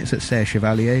 6 minutes at Serre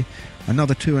Chevalier,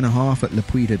 another 2.5 at Le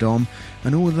Puy de Dôme,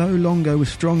 and although Longo was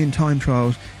strong in time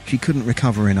trials, she couldn't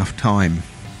recover enough time.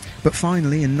 But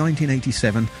finally, in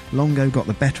 1987, Longo got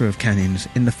the better of Canins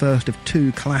in the first of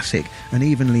 2 classic and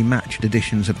evenly matched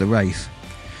editions of the race.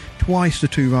 Twice the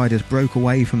 2 riders broke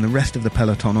away from the rest of the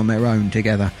peloton on their own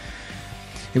together.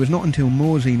 It was not until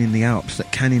Morzine in the Alps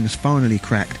that Canins finally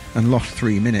cracked and lost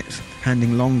 3 minutes,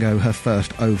 handing Longo her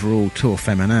first overall Tour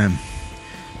Féminin.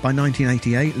 By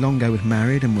 1988, Longo was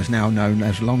married and was now known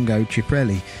as Longo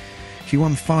Ciprelli. She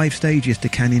won 5 stages to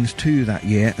Canins 2 that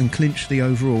year and clinched the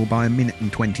overall by 1 minute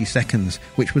and 20 seconds,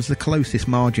 which was the closest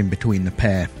margin between the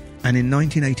pair. And in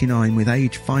 1989, with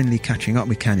age finally catching up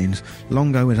with Canins,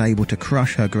 Longo was able to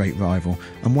crush her great rival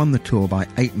and won the Tour by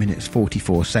 8 minutes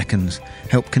 44 seconds,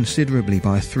 helped considerably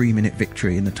by a 3-minute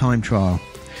victory in the time trial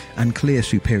and clear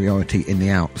superiority in the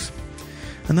Alps.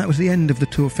 And that was the end of the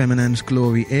Tour Féminin's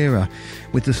glory era,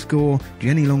 with the score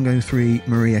Jeannie Longo 3,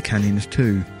 Maria Canins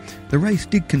 2. The race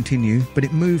did continue, but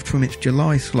it moved from its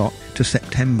July slot to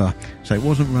September, so it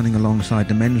wasn't running alongside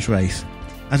the men's race.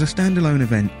 As a standalone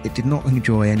event, it did not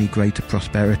enjoy any greater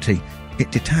prosperity.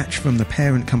 It detached from the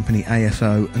parent company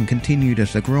ASO and continued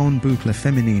as the Grande Boucle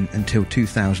Féminine until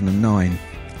 2009.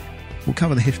 We'll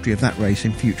cover the history of that race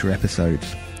in future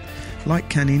episodes. Like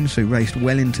Canins, who raced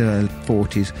well into her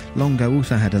 40s, Longo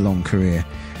also had a long career.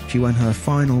 She won her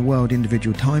final world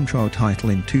individual time trial title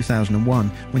in 2001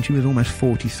 when she was almost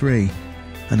 43,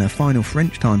 and her final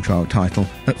French time trial title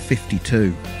at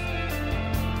 52.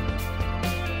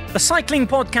 The cycling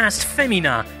podcast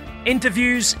Féminin.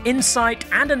 Interviews, insight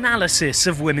and analysis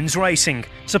of women's racing.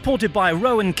 Supported by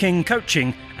Rowan King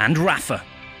Coaching and Rafa.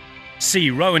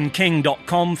 See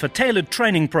rowanking.com for tailored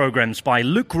training programs by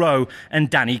Luke Rowe and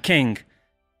Danny King.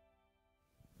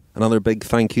 Another big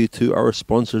thank you to our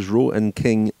sponsors, Rowan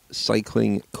King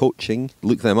Cycling Coaching.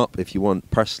 Look them up if you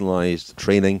want personalised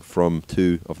training from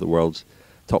two of the world's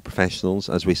top professionals.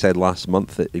 As we said last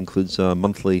month, it includes a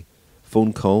monthly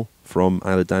phone call from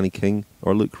either Danny King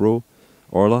or Luke Rowe.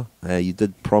 Orla, you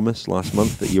did promise last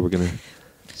month that you were going to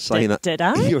sign up. Did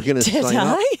I? You were going to sign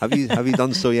up. Have you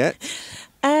done so yet?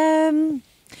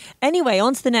 Anyway,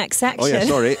 on to the next section. Oh yeah,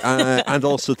 sorry. And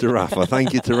also to Rafa.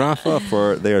 Thank you to Rafa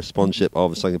for their sponsorship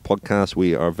of the Cycling Podcast.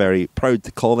 We are very proud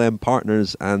to call them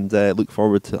partners and look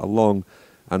forward to a long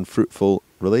and fruitful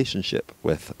relationship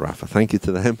with Rafa. Thank you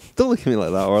to them. Don't look at me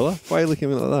like that, Orla. Why are you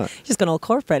looking at me like that? Just gone all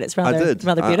corporate. It's rather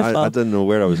beautiful. I didn't know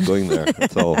where I was going there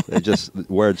at all.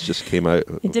 Words just came out.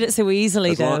 You did it so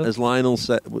easily, though. As Lionel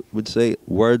would say,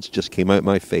 words just came out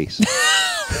my face.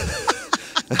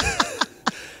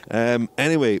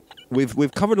 Anyway,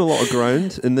 we've covered a lot of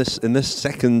ground in this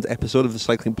second episode of the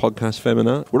Cycling Podcast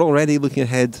Féminin. We're already looking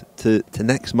ahead to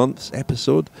next month's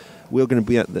episode. We're going to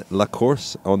be at the La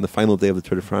Course on the final day of the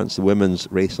Tour de France, the women's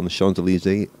race on the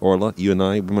Champs-Élysées. Orla, you and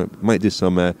I, we might do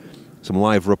some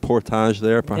live reportage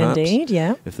there, perhaps. Indeed,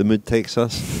 yeah. If the mood takes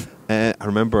us. I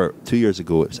remember 2 years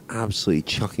ago, it was absolutely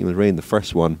chucking with rain, the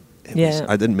first one.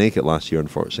 I didn't make it last year,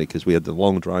 unfortunately, because we had the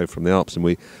long drive from the Alps and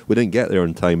we didn't get there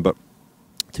in time. But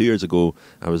 2 years ago,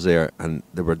 I was there and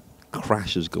there were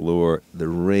crashes galore. The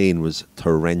rain was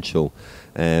torrential.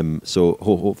 So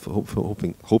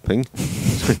hoping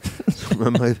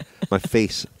my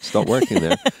face stopped working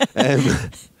there.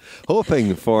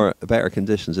 Hoping for better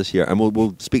conditions this year, and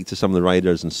we'll speak to some of the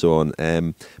riders and so on.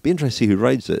 Be interested to see who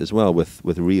rides it as well, with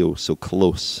Rio so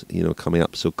close, coming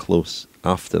up so close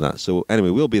after that. So anyway,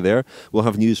 we'll be there. We'll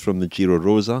have news from the Giro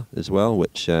Rosa as well,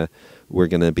 which we're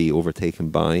going to be overtaken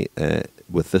by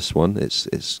with this one.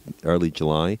 It's early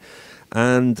July.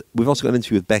 And we've also got an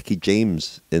interview with Becky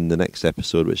James in the next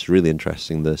episode, which is really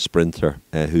interesting, the sprinter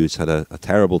who's had a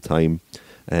terrible time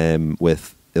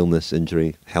with illness,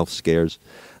 injury, health scares,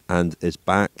 and is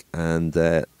back and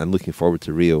looking forward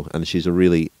to Rio. And she's a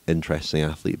really interesting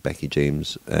athlete, Becky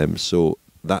James. So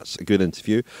that's a good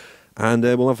interview. And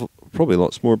we'll have probably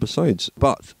lots more besides.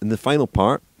 But in the final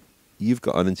part, you've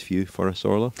got an interview for us,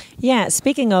 Orla. Yeah,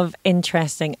 speaking of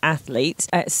interesting athletes,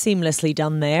 seamlessly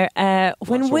done there. That's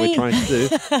what we're trying to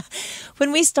do.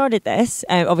 When we started this,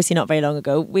 obviously not very long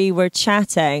ago, we were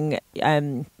chatting, me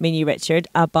and you, Richard,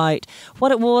 about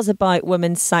what it was about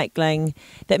women's cycling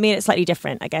that made it slightly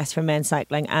different, I guess, from men's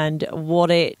cycling, and what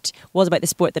it was about the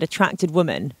sport that attracted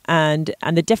women and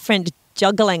the different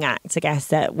juggling acts, I guess,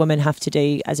 that women have to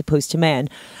do as opposed to men.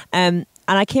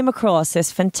 And I came across this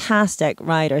fantastic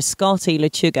rider, Scotti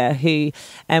Lechuga, who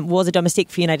was a domestique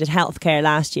for United Healthcare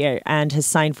last year and has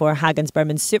signed for Hagens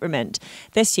Berman Supermint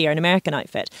this year, an American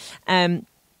outfit. And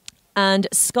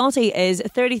Scotti is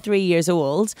 33 years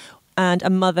old and a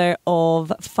mother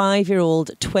of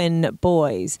 5-year-old twin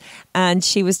boys. And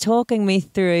she was talking me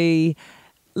through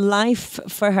life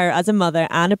for her as a mother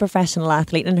and a professional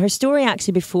athlete, and her story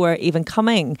actually before even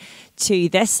coming to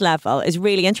this level is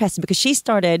really interesting because she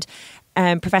started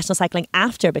professional cycling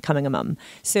after becoming a mum.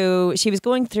 So she was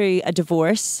going through a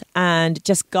divorce and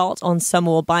just got on some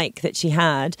old bike that she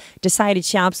had, decided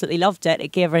she absolutely loved it.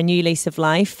 It gave her a new lease of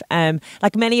life.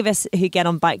 Like many of us who get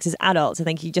on bikes as adults, I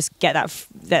think you just get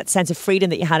that sense of freedom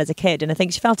that you had as a kid, and I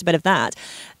think she felt a bit of that.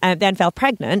 Then fell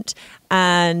pregnant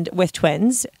and with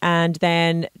twins, and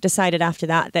then decided after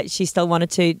that she still wanted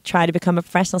to try to become a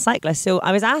professional cyclist. So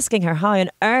I was asking her how on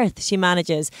earth she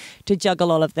manages to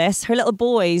juggle all of this. Her little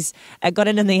boys got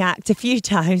in the act a few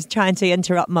times trying to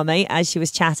interrupt mummy as she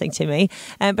was chatting to me.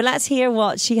 But let's hear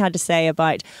what she had to say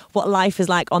about what life is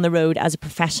like on the road as a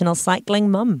professional cycling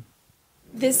mum.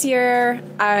 This year,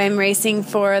 I'm racing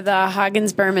for the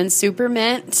Hagens-Berman Super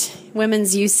Mint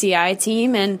women's UCI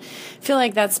team, and feel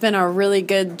like that's been a really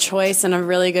good choice and a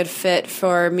really good fit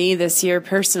for me this year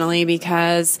personally,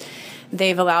 because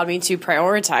they've allowed me to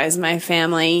prioritize my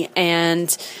family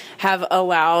and have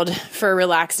allowed for a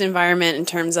relaxed environment in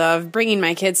terms of bringing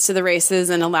my kids to the races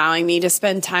and allowing me to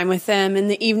spend time with them in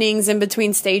the evenings in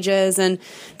between stages, and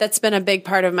that's been a big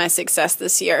part of my success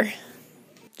this year.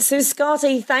 So,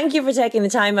 Scotti, thank you for taking the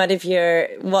time out of your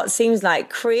what seems like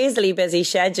crazily busy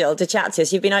schedule to chat to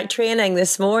us. You've been out training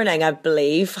this morning, I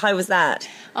believe. How was that?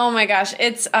 Oh my gosh,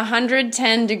 it's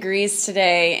 110 degrees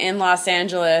today in Los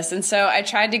Angeles, and so I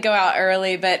tried to go out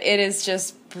early, but it is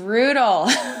just brutal.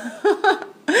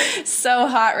 So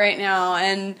hot right now,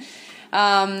 and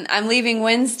I'm leaving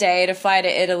Wednesday to fly to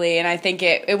Italy, and I think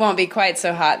it won't be quite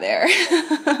so hot there.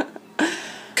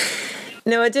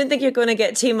 No, I don't think you're going to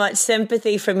get too much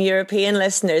sympathy from European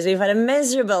listeners. We've had a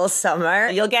miserable summer.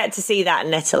 You'll get to see that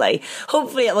in Italy.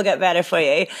 Hopefully it will get better for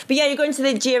you. But yeah, you're going to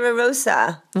the Giro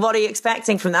Rosa. What are you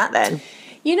expecting from that then?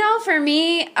 You know, for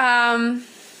me, I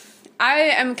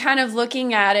am kind of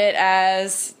looking at it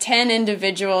as 10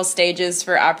 individual stages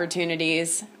for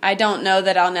opportunities. I don't know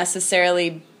that I'll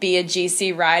necessarily be a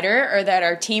GC rider or that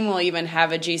our team will even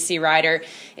have a GC rider.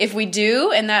 If we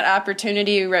do and that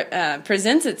opportunity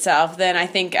presents itself, then I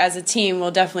think as a team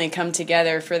we'll definitely come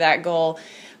together for that goal.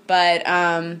 But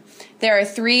there are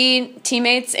 3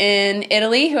 teammates in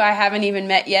Italy who I haven't even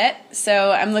met yet,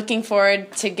 so I'm looking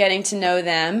forward to getting to know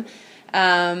them.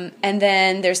 And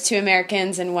then there's 2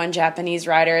 Americans and 1 Japanese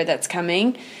rider that's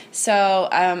coming. So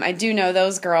I do know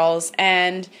those girls,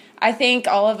 and I think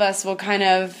all of us will kind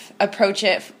of approach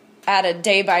it at a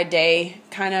day-by-day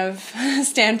kind of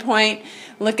standpoint,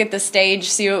 look at the stage,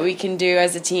 see what we can do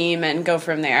as a team, and go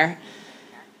from there.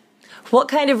 What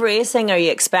kind of racing are you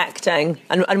expecting,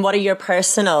 and what are your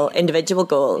personal individual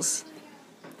goals?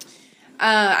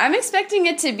 I'm expecting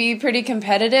it to be pretty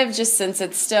competitive, just since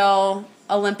it's still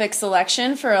Olympic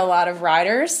selection for a lot of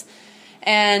riders.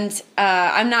 And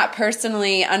I'm not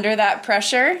personally under that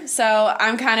pressure, so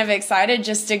I'm kind of excited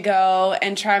just to go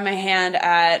and try my hand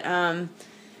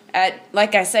at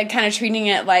like I said, kind of treating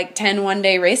it like 10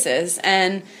 one-day races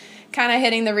and kind of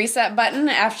hitting the reset button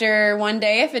after one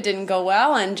day if it didn't go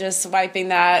well, and just wiping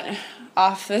that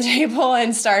off the table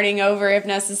and starting over if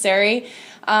necessary.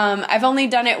 I've only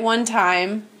done it one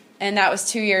time, and that was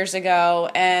 2 years ago,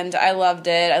 and I loved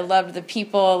it. I loved the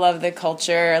people, I loved the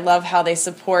culture, I love how they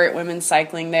support women's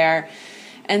cycling there.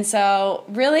 And so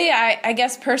really, I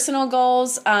guess personal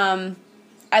goals,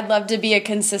 I'd love to be a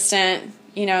consistent,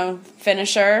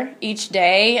 finisher each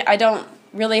day. I don't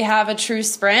really have a true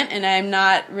sprint, and I'm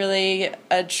not really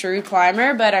a true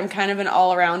climber, but I'm kind of an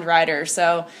all-around rider.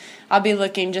 So I'll be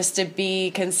looking just to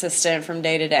be consistent from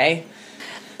day to day.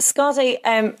 Scotti,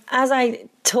 as I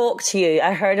talked to you,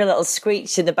 I heard a little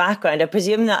screech in the background. I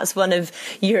presume that's one of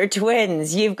your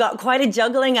twins. You've got quite a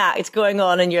juggling act going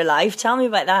on in your life. Tell me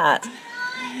about that.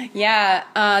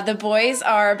 Yeah, the boys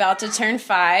are about to turn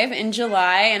 5 in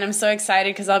July, and I'm so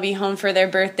excited because I'll be home for their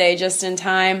birthday just in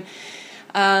time.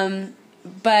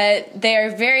 But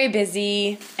they're very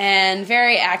busy and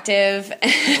very active.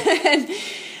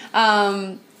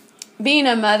 And, being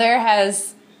a mother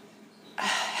has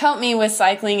helped me with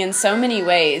cycling in so many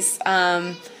ways.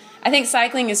 I think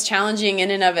cycling is challenging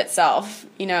in and of itself,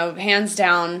 hands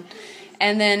down.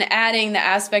 And then adding the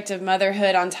aspect of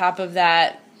motherhood on top of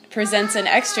that presents an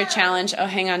extra challenge. Oh,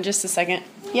 hang on just a second.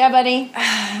 Yeah, buddy.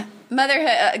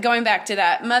 Motherhood, going back to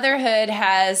that, motherhood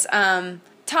has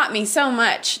taught me so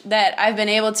much that I've been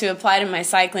able to apply to my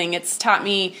cycling. It's taught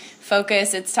me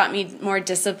focus. It's taught me more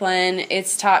discipline.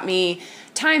 It's taught me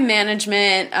time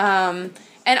management,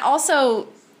 and also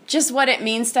just what it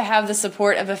means to have the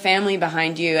support of a family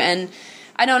behind you. And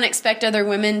I don't expect other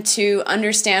women to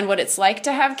understand what it's like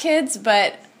to have kids,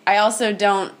 but I also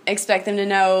don't expect them to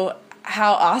know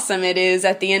how awesome it is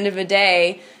at the end of a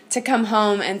day to come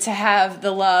home and to have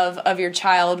the love of your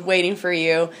child waiting for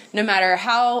you, no matter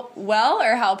how well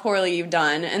or how poorly you've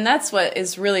done. And that's what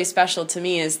is really special to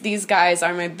me, is these guys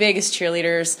are my biggest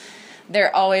cheerleaders.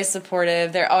 They're always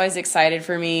supportive. They're always excited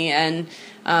for me. And,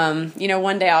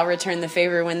 one day I'll return the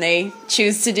favor when they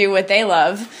choose to do what they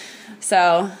love.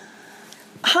 So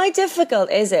How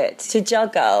difficult is it to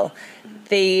juggle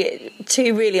the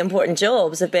two really important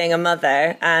jobs of being a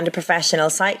mother and a professional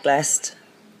cyclist?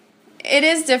 It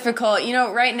is difficult. You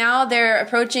know, right now they're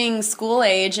approaching school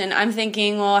age, and I'm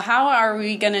thinking, well, how are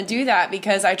we going to do that?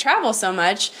 Because I travel so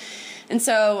much. And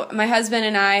so my husband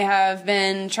and I have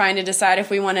been trying to decide if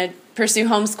we want to pursue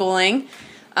homeschooling.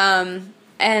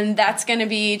 And that's going to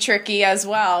be tricky as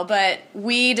well. But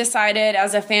we decided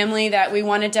as a family that we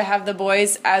wanted to have the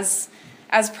boys as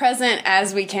present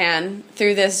as we can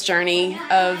through this journey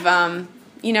of,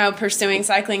 pursuing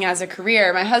cycling as a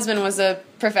career. My husband was a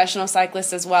professional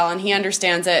cyclist as well, and he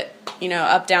understands it,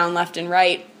 up, down, left, and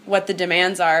right, what the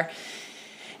demands are.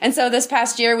 And so this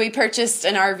past year we purchased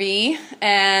an RV,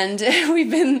 and we've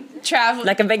been traveling.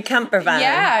 Like a big camper van.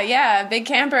 Yeah, a big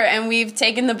camper. And we've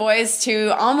taken the boys to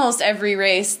almost every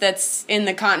race that's in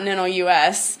the continental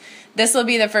U.S. This will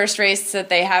be the first race that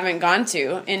they haven't gone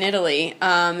to in Italy,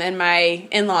 and my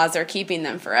in-laws are keeping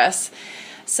them for us.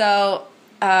 So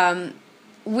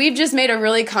we've just made a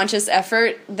really conscious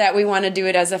effort that we want to do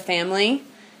it as a family.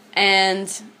 And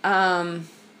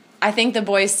I think the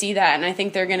boys see that, and I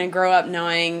think they're going to grow up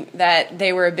knowing that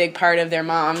they were a big part of their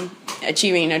mom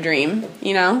achieving a dream,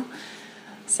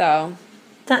 So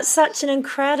that's such an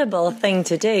incredible thing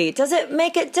to do. Does it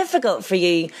make it difficult for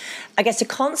you, I guess, to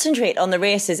concentrate on the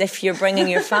races if you're bringing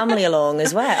your family along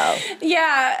as well?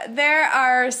 Yeah, there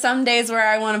are some days where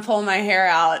I want to pull my hair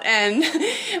out, and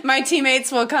my teammates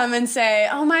will come and say,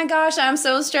 oh my gosh, I'm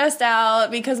so stressed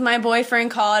out because my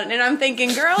boyfriend called. And I'm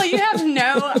thinking, girl, you have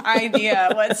no idea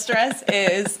what stress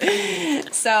is.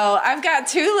 So I've got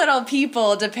two little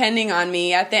people depending on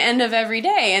me at the end of every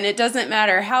day, and it doesn't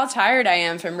matter how tired I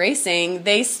am from racing,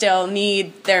 they still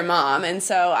need their mom. And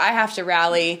so I have to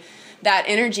rally that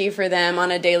energy for them on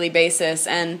a daily basis.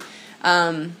 And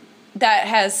that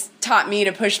has taught me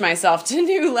to push myself to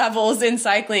new levels in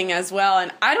cycling as well.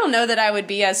 And I don't know that I would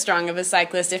be as strong of a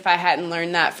cyclist if I hadn't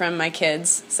learned that from my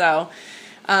kids. So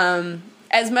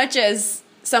as much as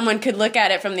someone could look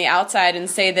at it from the outside and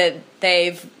say that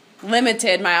they've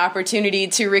limited my opportunity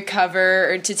to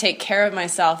recover or to take care of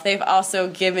myself, they've also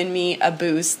given me a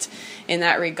boost in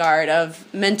that regard of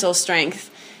mental strength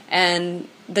and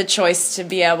the choice to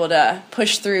be able to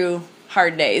push through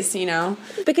hard days,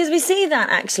 Because we see that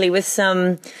actually with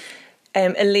some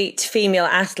elite female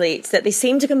athletes, that they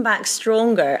seem to come back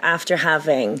stronger after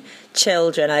having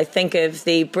children. I think of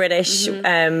the British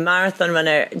marathon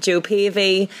runner Jo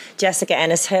Pavey, Jessica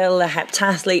Ennis-Hill, a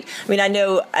heptathlete. I mean, I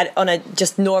know on a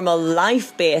just normal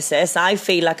life basis, I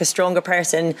feel like a stronger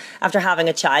person after having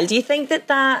a child. Do you think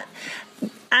that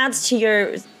adds to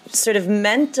your sort of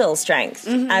mental strength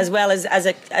as well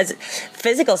as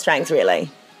physical strength, really?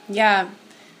 Yeah.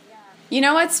 You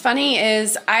know what's funny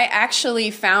is I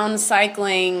actually found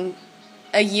cycling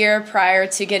a year prior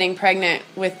to getting pregnant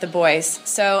with the boys.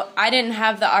 So I didn't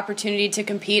have the opportunity to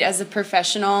compete as a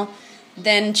professional,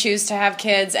 then choose to have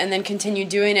kids, and then continue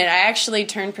doing it. I actually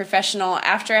turned professional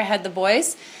after I had the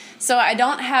boys. So I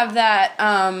don't have that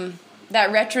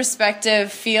that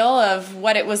retrospective feel of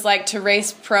what it was like to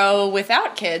race pro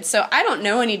without kids. So I don't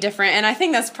know any different, and I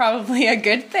think that's probably a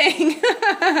good thing.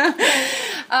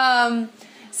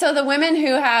 So the women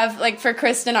who have, like for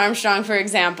Kristen Armstrong, for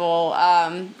example,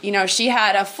 she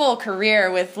had a full career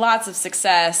with lots of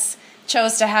success,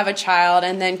 chose to have a child,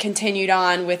 and then continued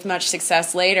on with much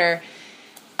success later.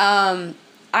 I,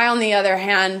 on the other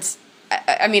hand,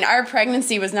 I mean, our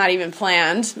pregnancy was not even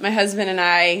planned. My husband and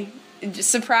I,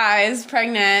 surprise,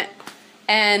 pregnant.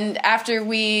 And after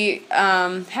we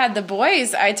had the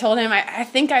boys, I told him, I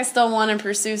think I still want to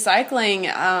pursue cycling.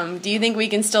 Do you think we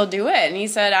can still do it? And he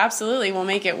said, absolutely, we'll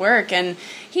make it work. And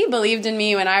he believed in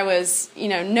me when I was,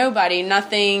 nobody,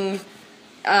 nothing,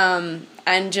 and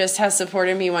just has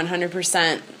supported me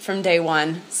 100% from day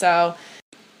one. So,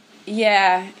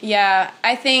 yeah,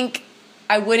 I think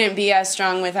I wouldn't be as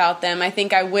strong without them. I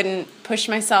think I wouldn't push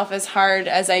myself as hard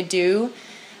as I do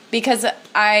because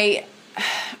I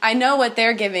know what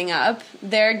they're giving up.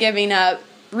 They're giving up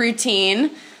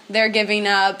routine. They're giving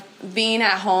up being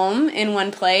at home in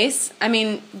one place. I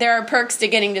mean, there are perks to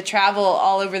getting to travel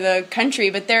all over the country,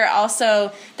 but they're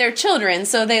children,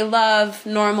 so they love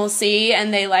normalcy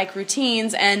and they like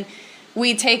routines, and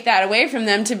we take that away from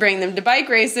them to bring them to bike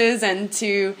races and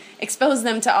to expose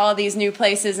them to all these new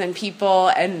places and people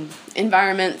and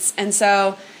environments. And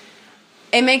so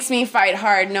it makes me fight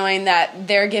hard knowing that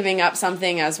they're giving up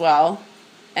something as well.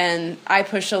 And I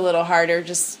push a little harder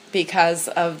just because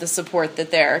of the support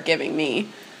that they're giving me.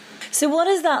 So what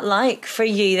is that like for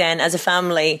you then as a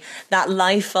family, that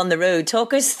life on the road?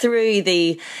 Talk us through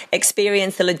the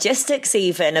experience, the logistics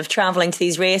even of travelling to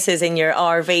these races in your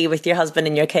RV with your husband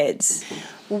and your kids.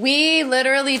 We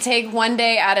literally take one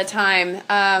day at a time.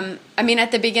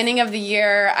 At the beginning of the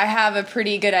year, I have a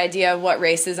pretty good idea of what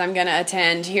races I'm going to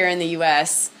attend here in the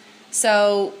U.S.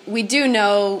 So we do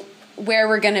know where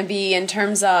we're going to be in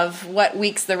terms of what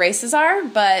weeks the races are,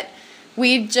 but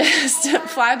we just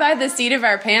fly by the seat of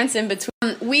our pants in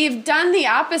between. We've done the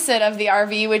opposite of the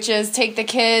RV, which is take the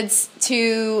kids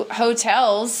to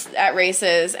hotels at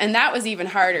races, and that was even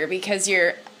harder because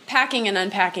you're packing and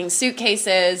unpacking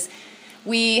suitcases.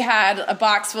 We had a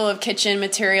box full of kitchen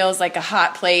materials like a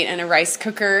hot plate and a rice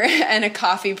cooker and a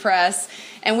coffee press,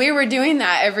 and we were doing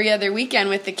that every other weekend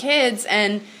with the kids,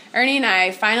 and Ernie and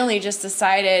I finally just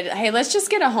decided, hey, let's just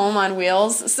get a home on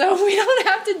wheels so we don't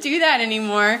have to do that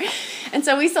anymore. And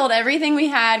so we sold everything we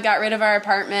had, got rid of our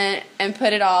apartment, and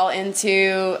put it all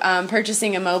into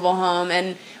purchasing a mobile home.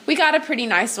 And we got a pretty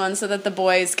nice one so that the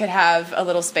boys could have a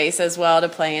little space as well to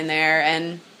play in there.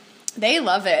 And they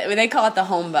love it. They call it the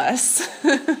home bus.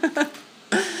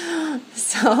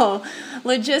 So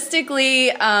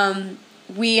logistically,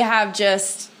 we have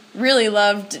just really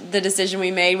loved the decision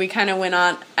we made. We kind of went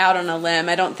out on a limb.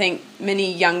 I don't think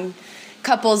many young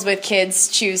couples with kids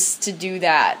choose to do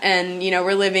that. And,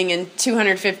 we're living in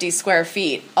 250 square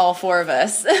feet, all four of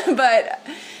us. But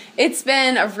it's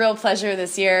been a real pleasure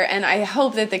this year, and I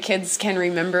hope that the kids can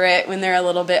remember it when they're a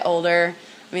little bit older.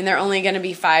 They're only going to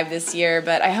be 5 this year,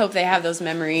 but I hope they have those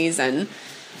memories and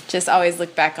just always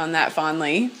look back on that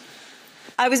fondly.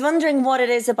 I was wondering what it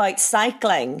is about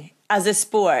cycling as a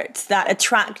sport that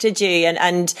attracted you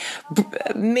and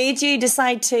made you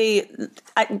decide to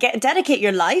dedicate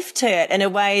your life to it in a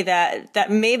way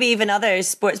that maybe even other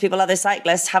sports people, other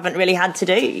cyclists haven't really had to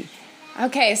do.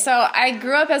 Okay, so I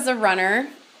grew up as a runner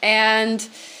and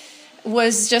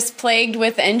was just plagued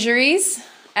with injuries.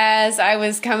 As I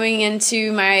was coming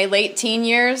into my late teen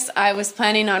years, I was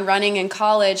planning on running in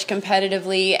college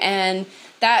competitively, and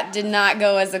that did not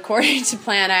go as according to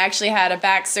plan. I actually had a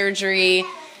back surgery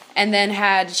and then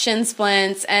had shin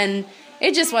splints, and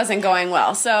it just wasn't going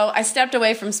well. So I stepped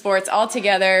away from sports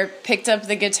altogether, picked up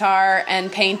the guitar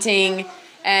and painting,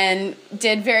 and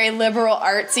did very liberal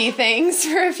artsy things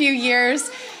for a few years,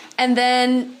 and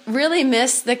then really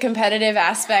missed the competitive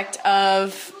aspect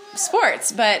of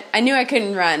sports. But I knew I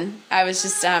couldn't run. I was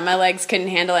just, my legs couldn't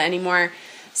handle it anymore.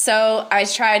 So I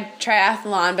tried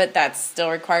triathlon, but that still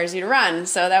requires you to run,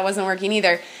 so that wasn't working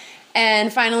either.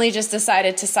 And finally just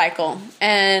decided to cycle.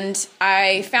 And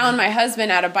I found my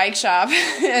husband at a bike shop,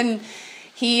 and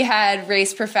he had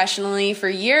raced professionally for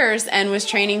years and was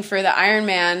training for the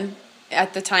Ironman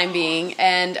at the time being.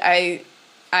 And I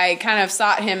kind of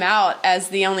sought him out as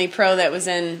the only pro that was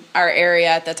in our area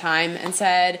at the time and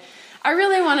said, I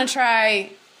really want to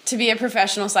try to be a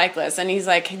professional cyclist. And he's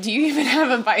like, do you even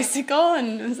have a bicycle?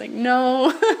 And I was like,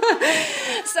 no.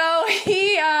 So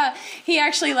he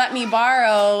actually let me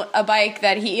borrow a bike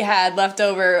that he had left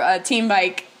over, a team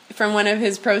bike from one of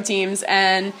his pro teams,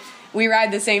 and we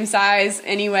ride the same size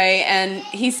anyway. And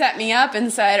he set me up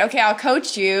and said, okay, I'll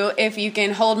coach you if you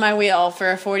can hold my wheel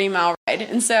for a 40-mile ride.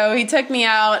 And so he took me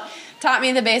out, taught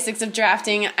me the basics of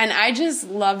drafting, and I just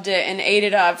loved it and ate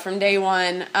it up from day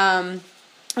one.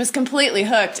 Was completely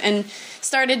hooked and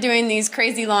started doing these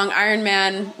crazy long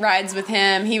Ironman rides with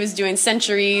him. He was doing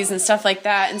centuries and stuff like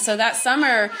that. And so that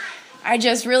summer, I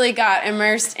just really got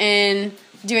immersed in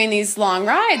doing these long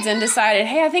rides and decided,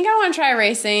 hey, I think I want to try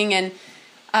racing. And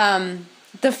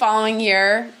the following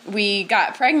year, we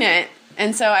got pregnant.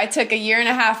 And so I took a year and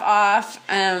a half off.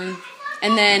 And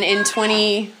then in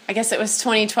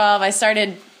 2012, I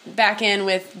started back in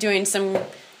with doing some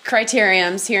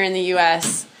criteriums here in the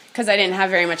U.S., because I didn't have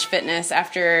very much fitness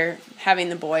after having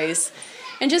the boys,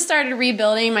 and just started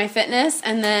rebuilding my fitness,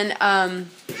 and then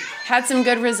had some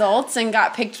good results and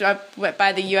got picked up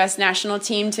by the U.S. national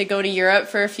team to go to Europe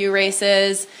for a few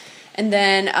races, and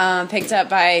then picked up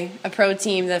by a pro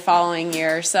team the following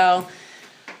year. So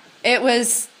it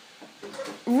was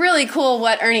really cool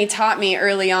what Ernie taught me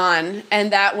early on,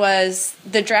 and that was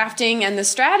the drafting and the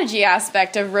strategy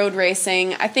aspect of road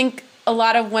racing. I think a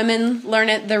lot of women learn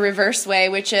it the reverse way,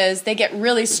 which is they get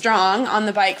really strong on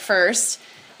the bike first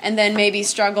and then maybe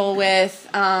struggle with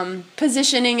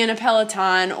positioning in a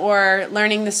peloton or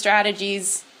learning the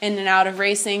strategies in and out of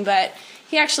racing. But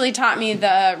he actually taught me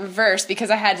the reverse, because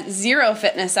I had zero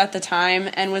fitness at the time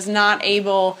and was not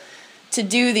able to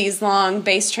do these long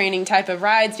base training type of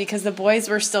rides because the boys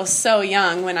were still so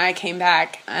young when I came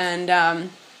back. And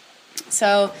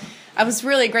so I was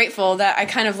really grateful that I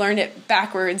kind of learned it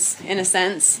backwards in a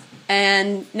sense.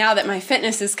 And now that my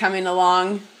fitness is coming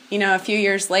along, you know, a few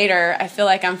years later, I feel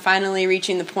like I'm finally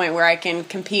reaching the point where I can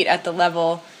compete at the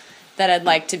level that I'd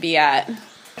like to be at.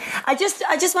 I just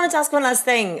wanted to ask one last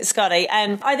thing, Scotti.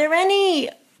 Are there any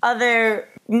other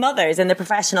mothers in the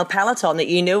professional peloton that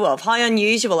you know of? How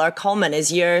unusual or common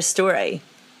is your story?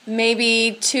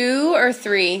 Maybe 2 or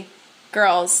 3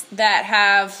 girls that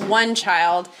have one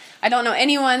child. I don't know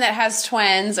anyone that has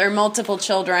twins or multiple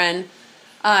children,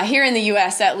 here in the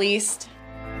US at least.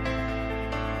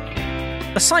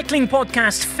 The cycling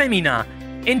podcast Féminin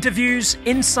interviews,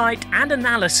 insight and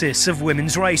analysis of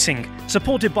women's racing,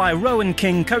 supported by Rowan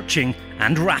King Coaching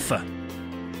and Rapha.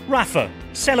 Rapha,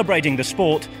 celebrating the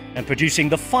sport and producing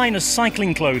the finest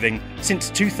cycling clothing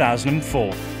since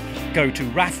 2004. Go to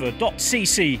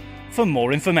rapha.cc for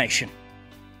more information.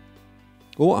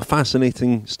 Well, what a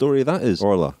fascinating story that is,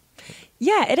 Orla.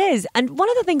 Yeah, it is. And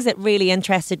one of the things that really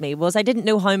interested me was I didn't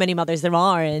know how many mothers there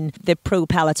are in the pro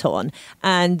peloton.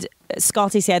 And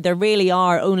Scotti said there really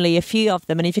are only a few of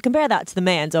them. And if you compare that to the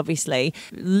men's, obviously,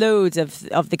 loads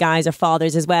of the guys are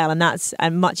fathers as well. And that's a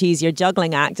much easier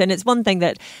juggling act. And it's one thing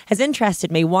that has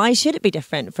interested me. Why should it be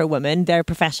different for women? They're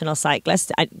professional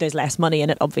cyclists. There's less money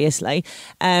in it, obviously.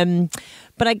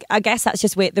 But I guess that's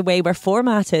just the way we're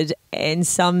formatted in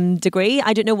some degree.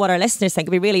 I don't know what our listeners think.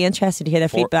 I'd be really interested to hear their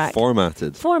feedback.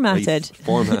 Formatted. You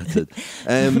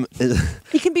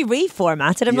can be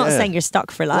reformatted. I'm not saying you're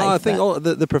stuck for life. Well, I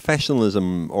think the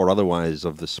professionalism or otherwise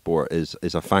of the sport is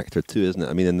a factor too, isn't it?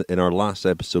 I mean, in our last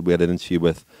episode, we had an interview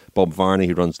with Bob Varney,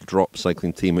 who runs the Drop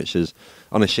Cycling Team, which is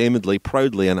unashamedly,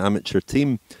 proudly an amateur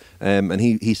team. And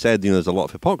he said, you know, there's a lot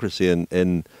of hypocrisy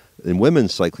in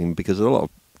women's cycling because there's a lot of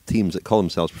teams that call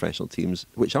themselves professional teams,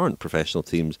 which aren't professional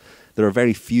teams. There are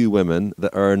very few women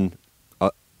that earn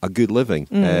a good living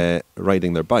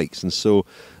riding their bikes. And so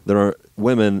there are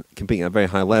women competing at a very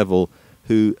high level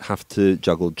who have to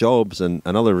juggle jobs and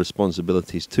other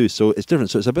responsibilities too. So it's different.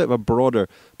 So it's a bit of a broader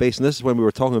base. And this is when we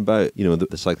were talking about, you know,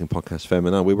 the cycling podcast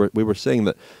Féminin. We were saying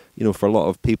that, you know, for a lot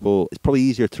of people, it's probably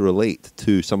easier to relate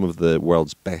to some of the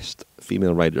world's best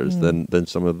female riders than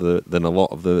a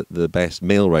lot of the best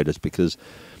male riders, because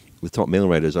the top male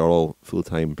riders are all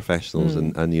full-time professionals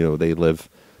and you know, they live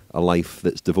a life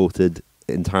that's devoted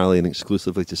entirely and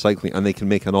exclusively to cycling, and they can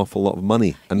make an awful lot of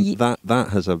money, and that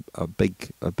has a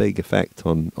big effect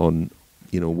on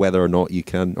you know, whether or not you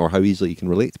can, or how easily you can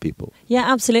relate to people. Yeah,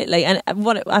 absolutely. And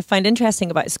what I find interesting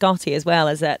about Scotti as well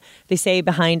is that they say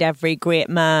behind every great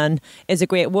man is a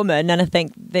great woman, and I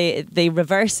think the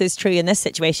reverse is true in this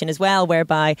situation as well,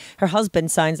 whereby her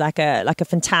husband sounds like a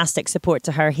fantastic support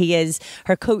to her. He is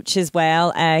her coach as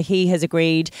well. He has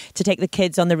agreed to take the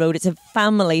kids on the road. It's a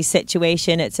family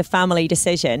situation. It's a family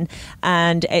decision,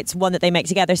 and it's one that they make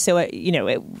together. So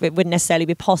it wouldn't necessarily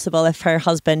be possible if her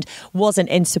husband wasn't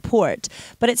in support.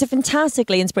 But it's a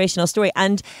fantastically inspirational story,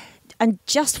 and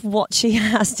just what she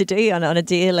has to do on a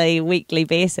daily, weekly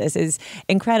basis is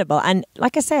incredible. And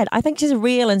like I said, I think she's a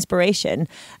real inspiration.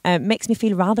 Makes me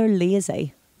feel rather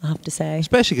lazy, I have to say.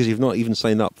 Especially because you've not even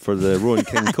signed up for the Rowan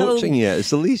King coaching yet. It's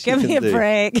the least you can do. Give me a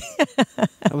break.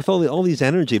 With all these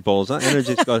energy balls, that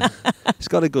energy's got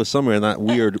to go somewhere in that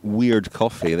weird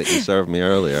coffee that you served me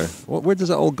earlier. Where does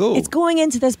it all go? It's going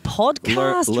into this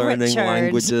podcast, learning Richard.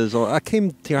 languages. I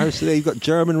came to your house today, you've got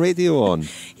German radio on.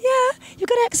 Yeah, you've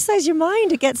got to exercise your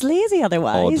mind. It gets lazy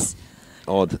otherwise.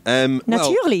 Odd.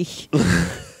 Natürlich.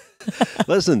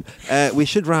 Listen, we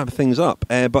should wrap things up.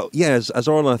 But yeah, as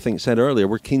Orla, I think, said earlier,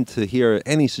 we're keen to hear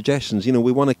any suggestions. You know,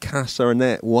 we want to cast our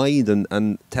net wide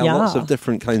and tell lots of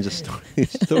different kinds of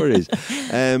stories.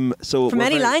 So from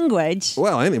any language.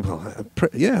 Well,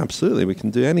 yeah, absolutely. We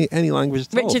can do any language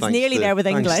at all. Richard's nearly there with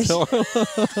English.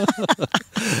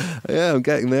 Yeah, I'm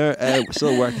getting there.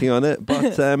 Still working on it.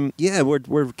 But yeah,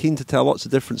 we're keen to tell lots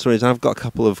of different stories. I've got a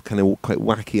couple of kind of quite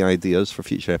wacky ideas for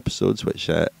future episodes, which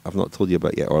I've not told you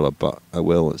about yet, Orla, but I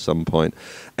will at some point.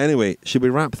 Anyway, should we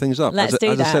wrap things up? Let's do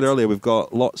that. As I said earlier, we've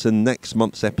got lots in next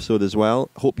month's episode as well.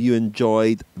 Hope you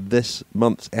enjoyed this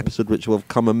month's episode, which will have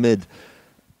come amid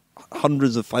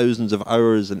hundreds of thousands of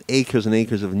hours and acres of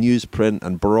newsprint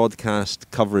and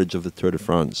broadcast coverage of the Tour de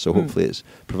France. So hopefully it's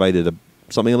provided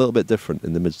something a little bit different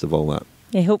in the midst of all that.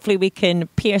 Yeah, hopefully we can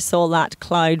pierce all that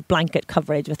cloud blanket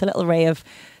coverage with a little ray of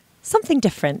something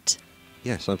different.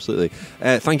 Yes, absolutely.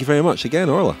 Thank you very much again,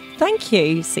 Orla. Thank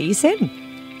you. See you soon.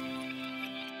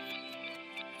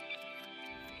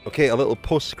 Okay, a little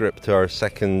postscript to our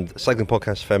second cycling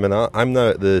podcast, Féminin. I'm now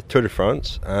at the Tour de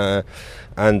France, and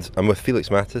I'm with Felix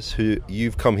Mattis, who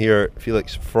you've come here,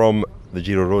 Felix, from the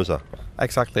Giro Rosa.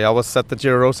 exactly. I was at the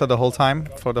Giro Rosa the whole time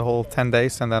for the whole 10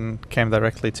 days, and then came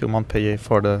directly to Montpellier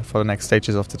for the next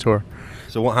stages of the tour.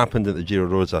 So what happened at the Giro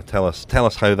Rosa? Tell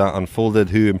us how that unfolded.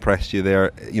 Who impressed you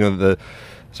there? You know, the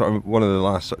sort of one of the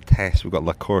last sort of tests. We've got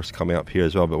La Course coming up here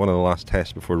as well, but one of the last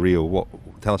tests before Rio.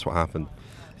 Tell us what happened.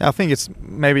 Yeah, I think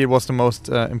it was the most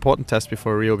important test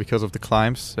before Rio because of the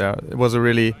climbs. Yeah, it was a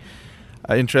really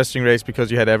interesting race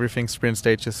because you had everything: sprint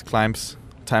stages, climbs,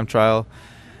 time trial.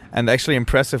 And actually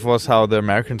impressive was how the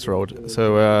Americans rode.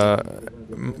 So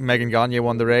Megan Gagne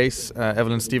won the race,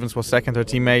 Evelyn Stevens was second, her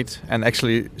teammate, and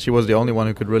actually she was the only one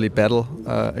who could really battle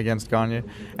against Gagne.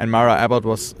 And Mara Abbott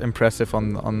was impressive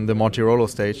on the Montirolo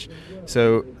stage.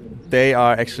 So they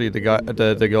are actually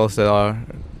the girls that are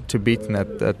to beat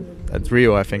at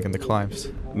Rio, I think, in the climbs.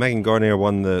 Megan Gagne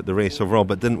won the race overall,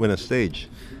 but didn't win a stage.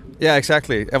 Yeah,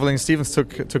 exactly. Evelyn Stevens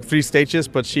took 3 stages,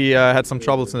 but she had some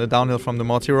troubles in the downhill from the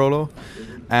Montirolo.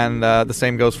 And the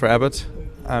same goes for Abbott.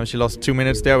 She lost 2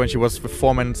 minutes there when she was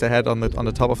 4 minutes ahead on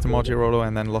the top of the Montirolo,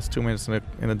 and then lost 2 minutes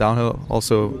in the downhill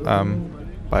also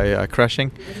by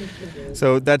crashing.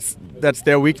 So that's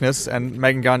their weakness. And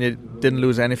Megan Gagne didn't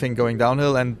lose anything going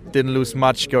downhill and didn't lose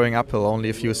much going uphill, only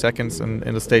a few seconds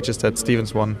in the stages that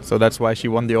Stevens won. So that's why she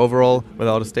won the overall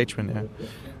without a stage win. Yeah.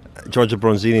 Giorgia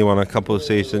Bronzini won a couple of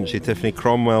stages, didn't she? Tiffany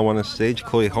Cromwell won a stage,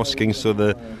 Chloe Hoskins, so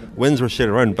the wins were shared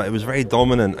around, but it was very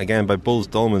dominant again by Boels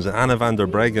Dolmans. And Anna van der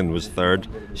Breggen was third.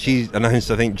 She announced,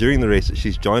 I think, during the race that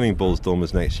she's joining Boels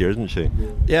Dolmans next year, isn't she?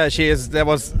 Yeah, she is. That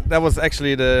was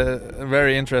actually the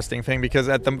very interesting thing, because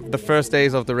at the first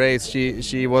days of the race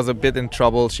she was a bit in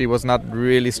trouble. She was not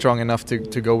really strong enough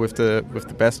to go with the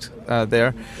best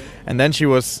there. And then she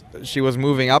was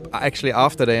moving up actually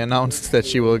after they announced that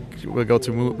she will go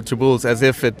to Boels, as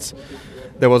if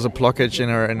there was a blockage in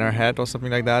her head or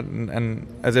something like that, and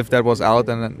as if that was out,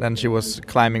 and then she was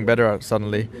climbing better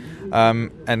suddenly,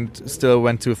 and still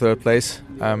went to third place.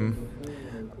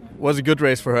 Was a good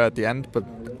race for her at the end, but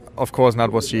of course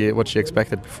not what she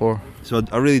expected before. So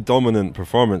a really dominant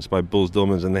performance by Boels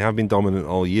Dolmans, and they have been dominant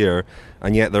all year,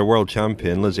 and yet their world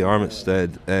champion Lizzie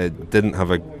Armitstead didn't have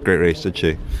a great race, did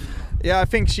she? Yeah, I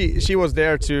think she was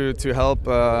there to help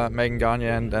Megan Gagne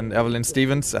and Evelyn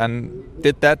Stevens, and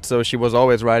did that. So she was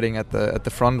always riding at the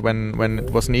front when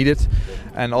it was needed,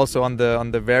 and also on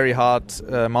the very hard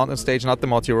mountain stage, not the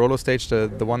Montirolo stage,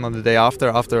 the one on the day after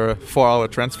a 4-hour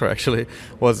transfer actually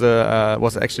was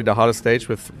actually the hardest stage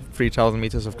with 3,000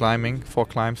 meters of climbing, 4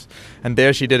 climbs, and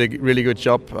there she did a really good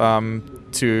job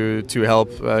to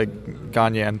help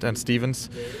Gagne and Stevens.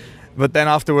 But then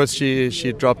afterwards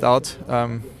she dropped out.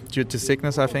 Due to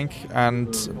sickness, I think,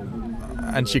 and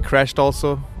she crashed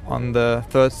also on the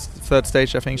third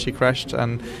stage. I think she crashed,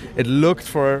 and it looked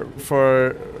for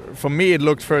me. It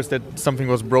looked first that something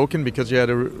was broken, because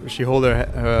she held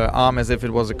her arm as if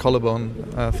it was a collarbone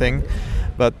thing,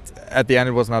 but at the end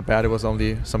it was not bad. It was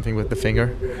only something with the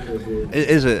finger.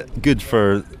 Is it good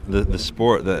for the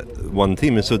sport that one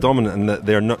team is so dominant and that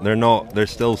they're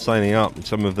still signing up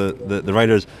some of the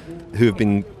riders who have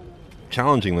been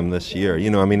challenging them this year? You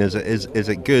know, I mean, is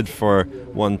it good for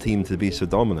one team to be so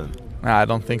dominant? I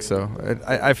don't think so.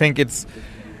 I think it's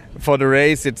for the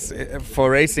race.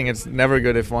 For racing. It's never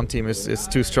good if one team is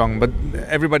too strong. But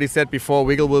everybody said before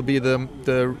Wiggle will be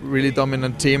the really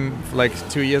dominant team, like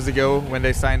 2 years ago when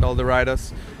they signed all the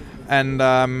riders, and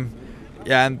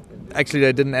and actually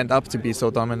they didn't end up to be so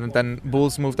dominant. Then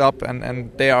Boels moved up, and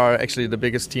they are actually the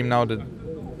biggest team now,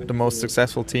 the most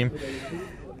successful team.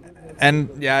 And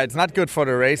yeah, it's not good for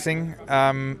the racing.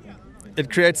 It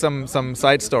creates some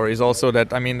side stories also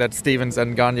that Stevens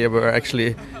and Gagne were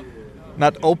actually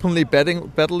not openly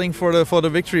battling for the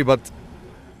victory, but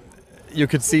you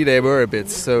could see they were a bit.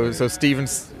 So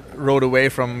Stevens rode away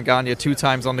from Gagne 2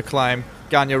 times on the climb.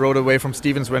 Gagne rode away from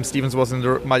Stevens when Stevens was in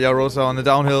the Maglia Rosa on the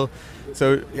downhill.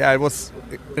 So yeah, it was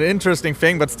an interesting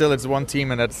thing, but still it's one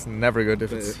team, and that's never good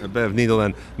if it's a bit of needle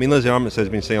then. I mean, Lizzie Armitstead has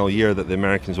been saying all year that the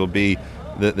Americans will be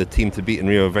the team to beat in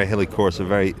Rio, a very hilly course, of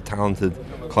very talented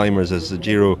climbers, as the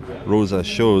Giro Rosa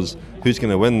shows. Who's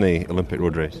going to win the Olympic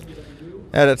road race?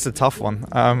 Yeah, that's a tough one.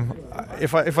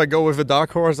 If I go with a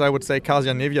dark horse, I would say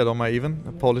Kasia Niewiadoma, even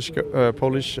a Polish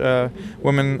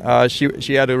woman.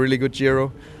 She had a really good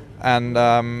Giro, and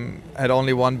had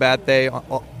only one bad day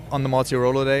on the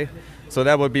Montirolo day. So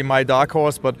that would be my dark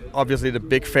horse. But obviously the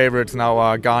big favorites now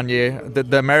are Gagne,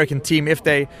 the American team. If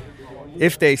they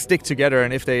stick together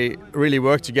and if they really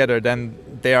work together, then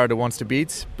they are the ones to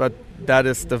beat. But that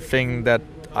is the thing that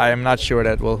I am not sure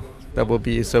that will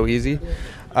be so easy.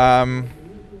 And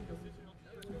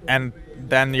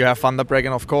then you have Van der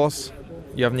Breggen, of course.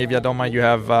 You have Niewiadoma, you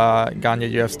have Gagne,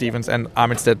 you have Stevens, and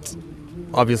Armitstead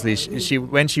obviously, she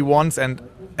when she wants, and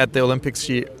at the Olympics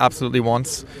she absolutely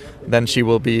wants, then she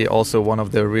will be also one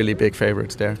of the really big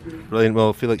favourites there. Brilliant.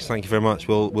 Well, Felix, thank you very much.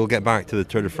 We'll get back to the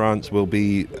Tour de France. We'll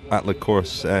be at La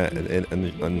Course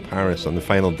in Paris on the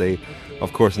final day,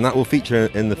 of course, and that will feature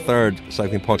in the third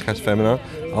cycling podcast Féminin.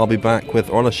 I'll be back with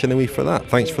Orla Chennaoui for that.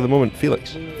 Thanks for the moment,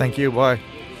 Felix. Thank you. Bye.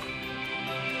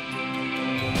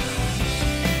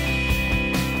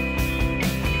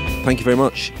 Thank you very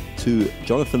much to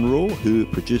Jonathan Rowe, who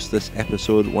produced this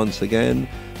episode once again.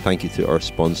 Thank you to our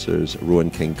sponsors, Rowan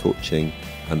King Coaching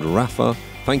and Rafa.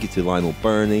 Thank you to Lionel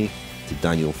Birnie, to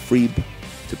Daniel Freeb,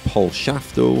 to Paul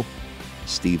Shafto,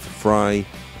 Steve Fry,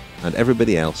 and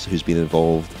everybody else who's been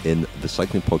involved in the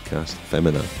cycling podcast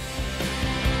Féminin.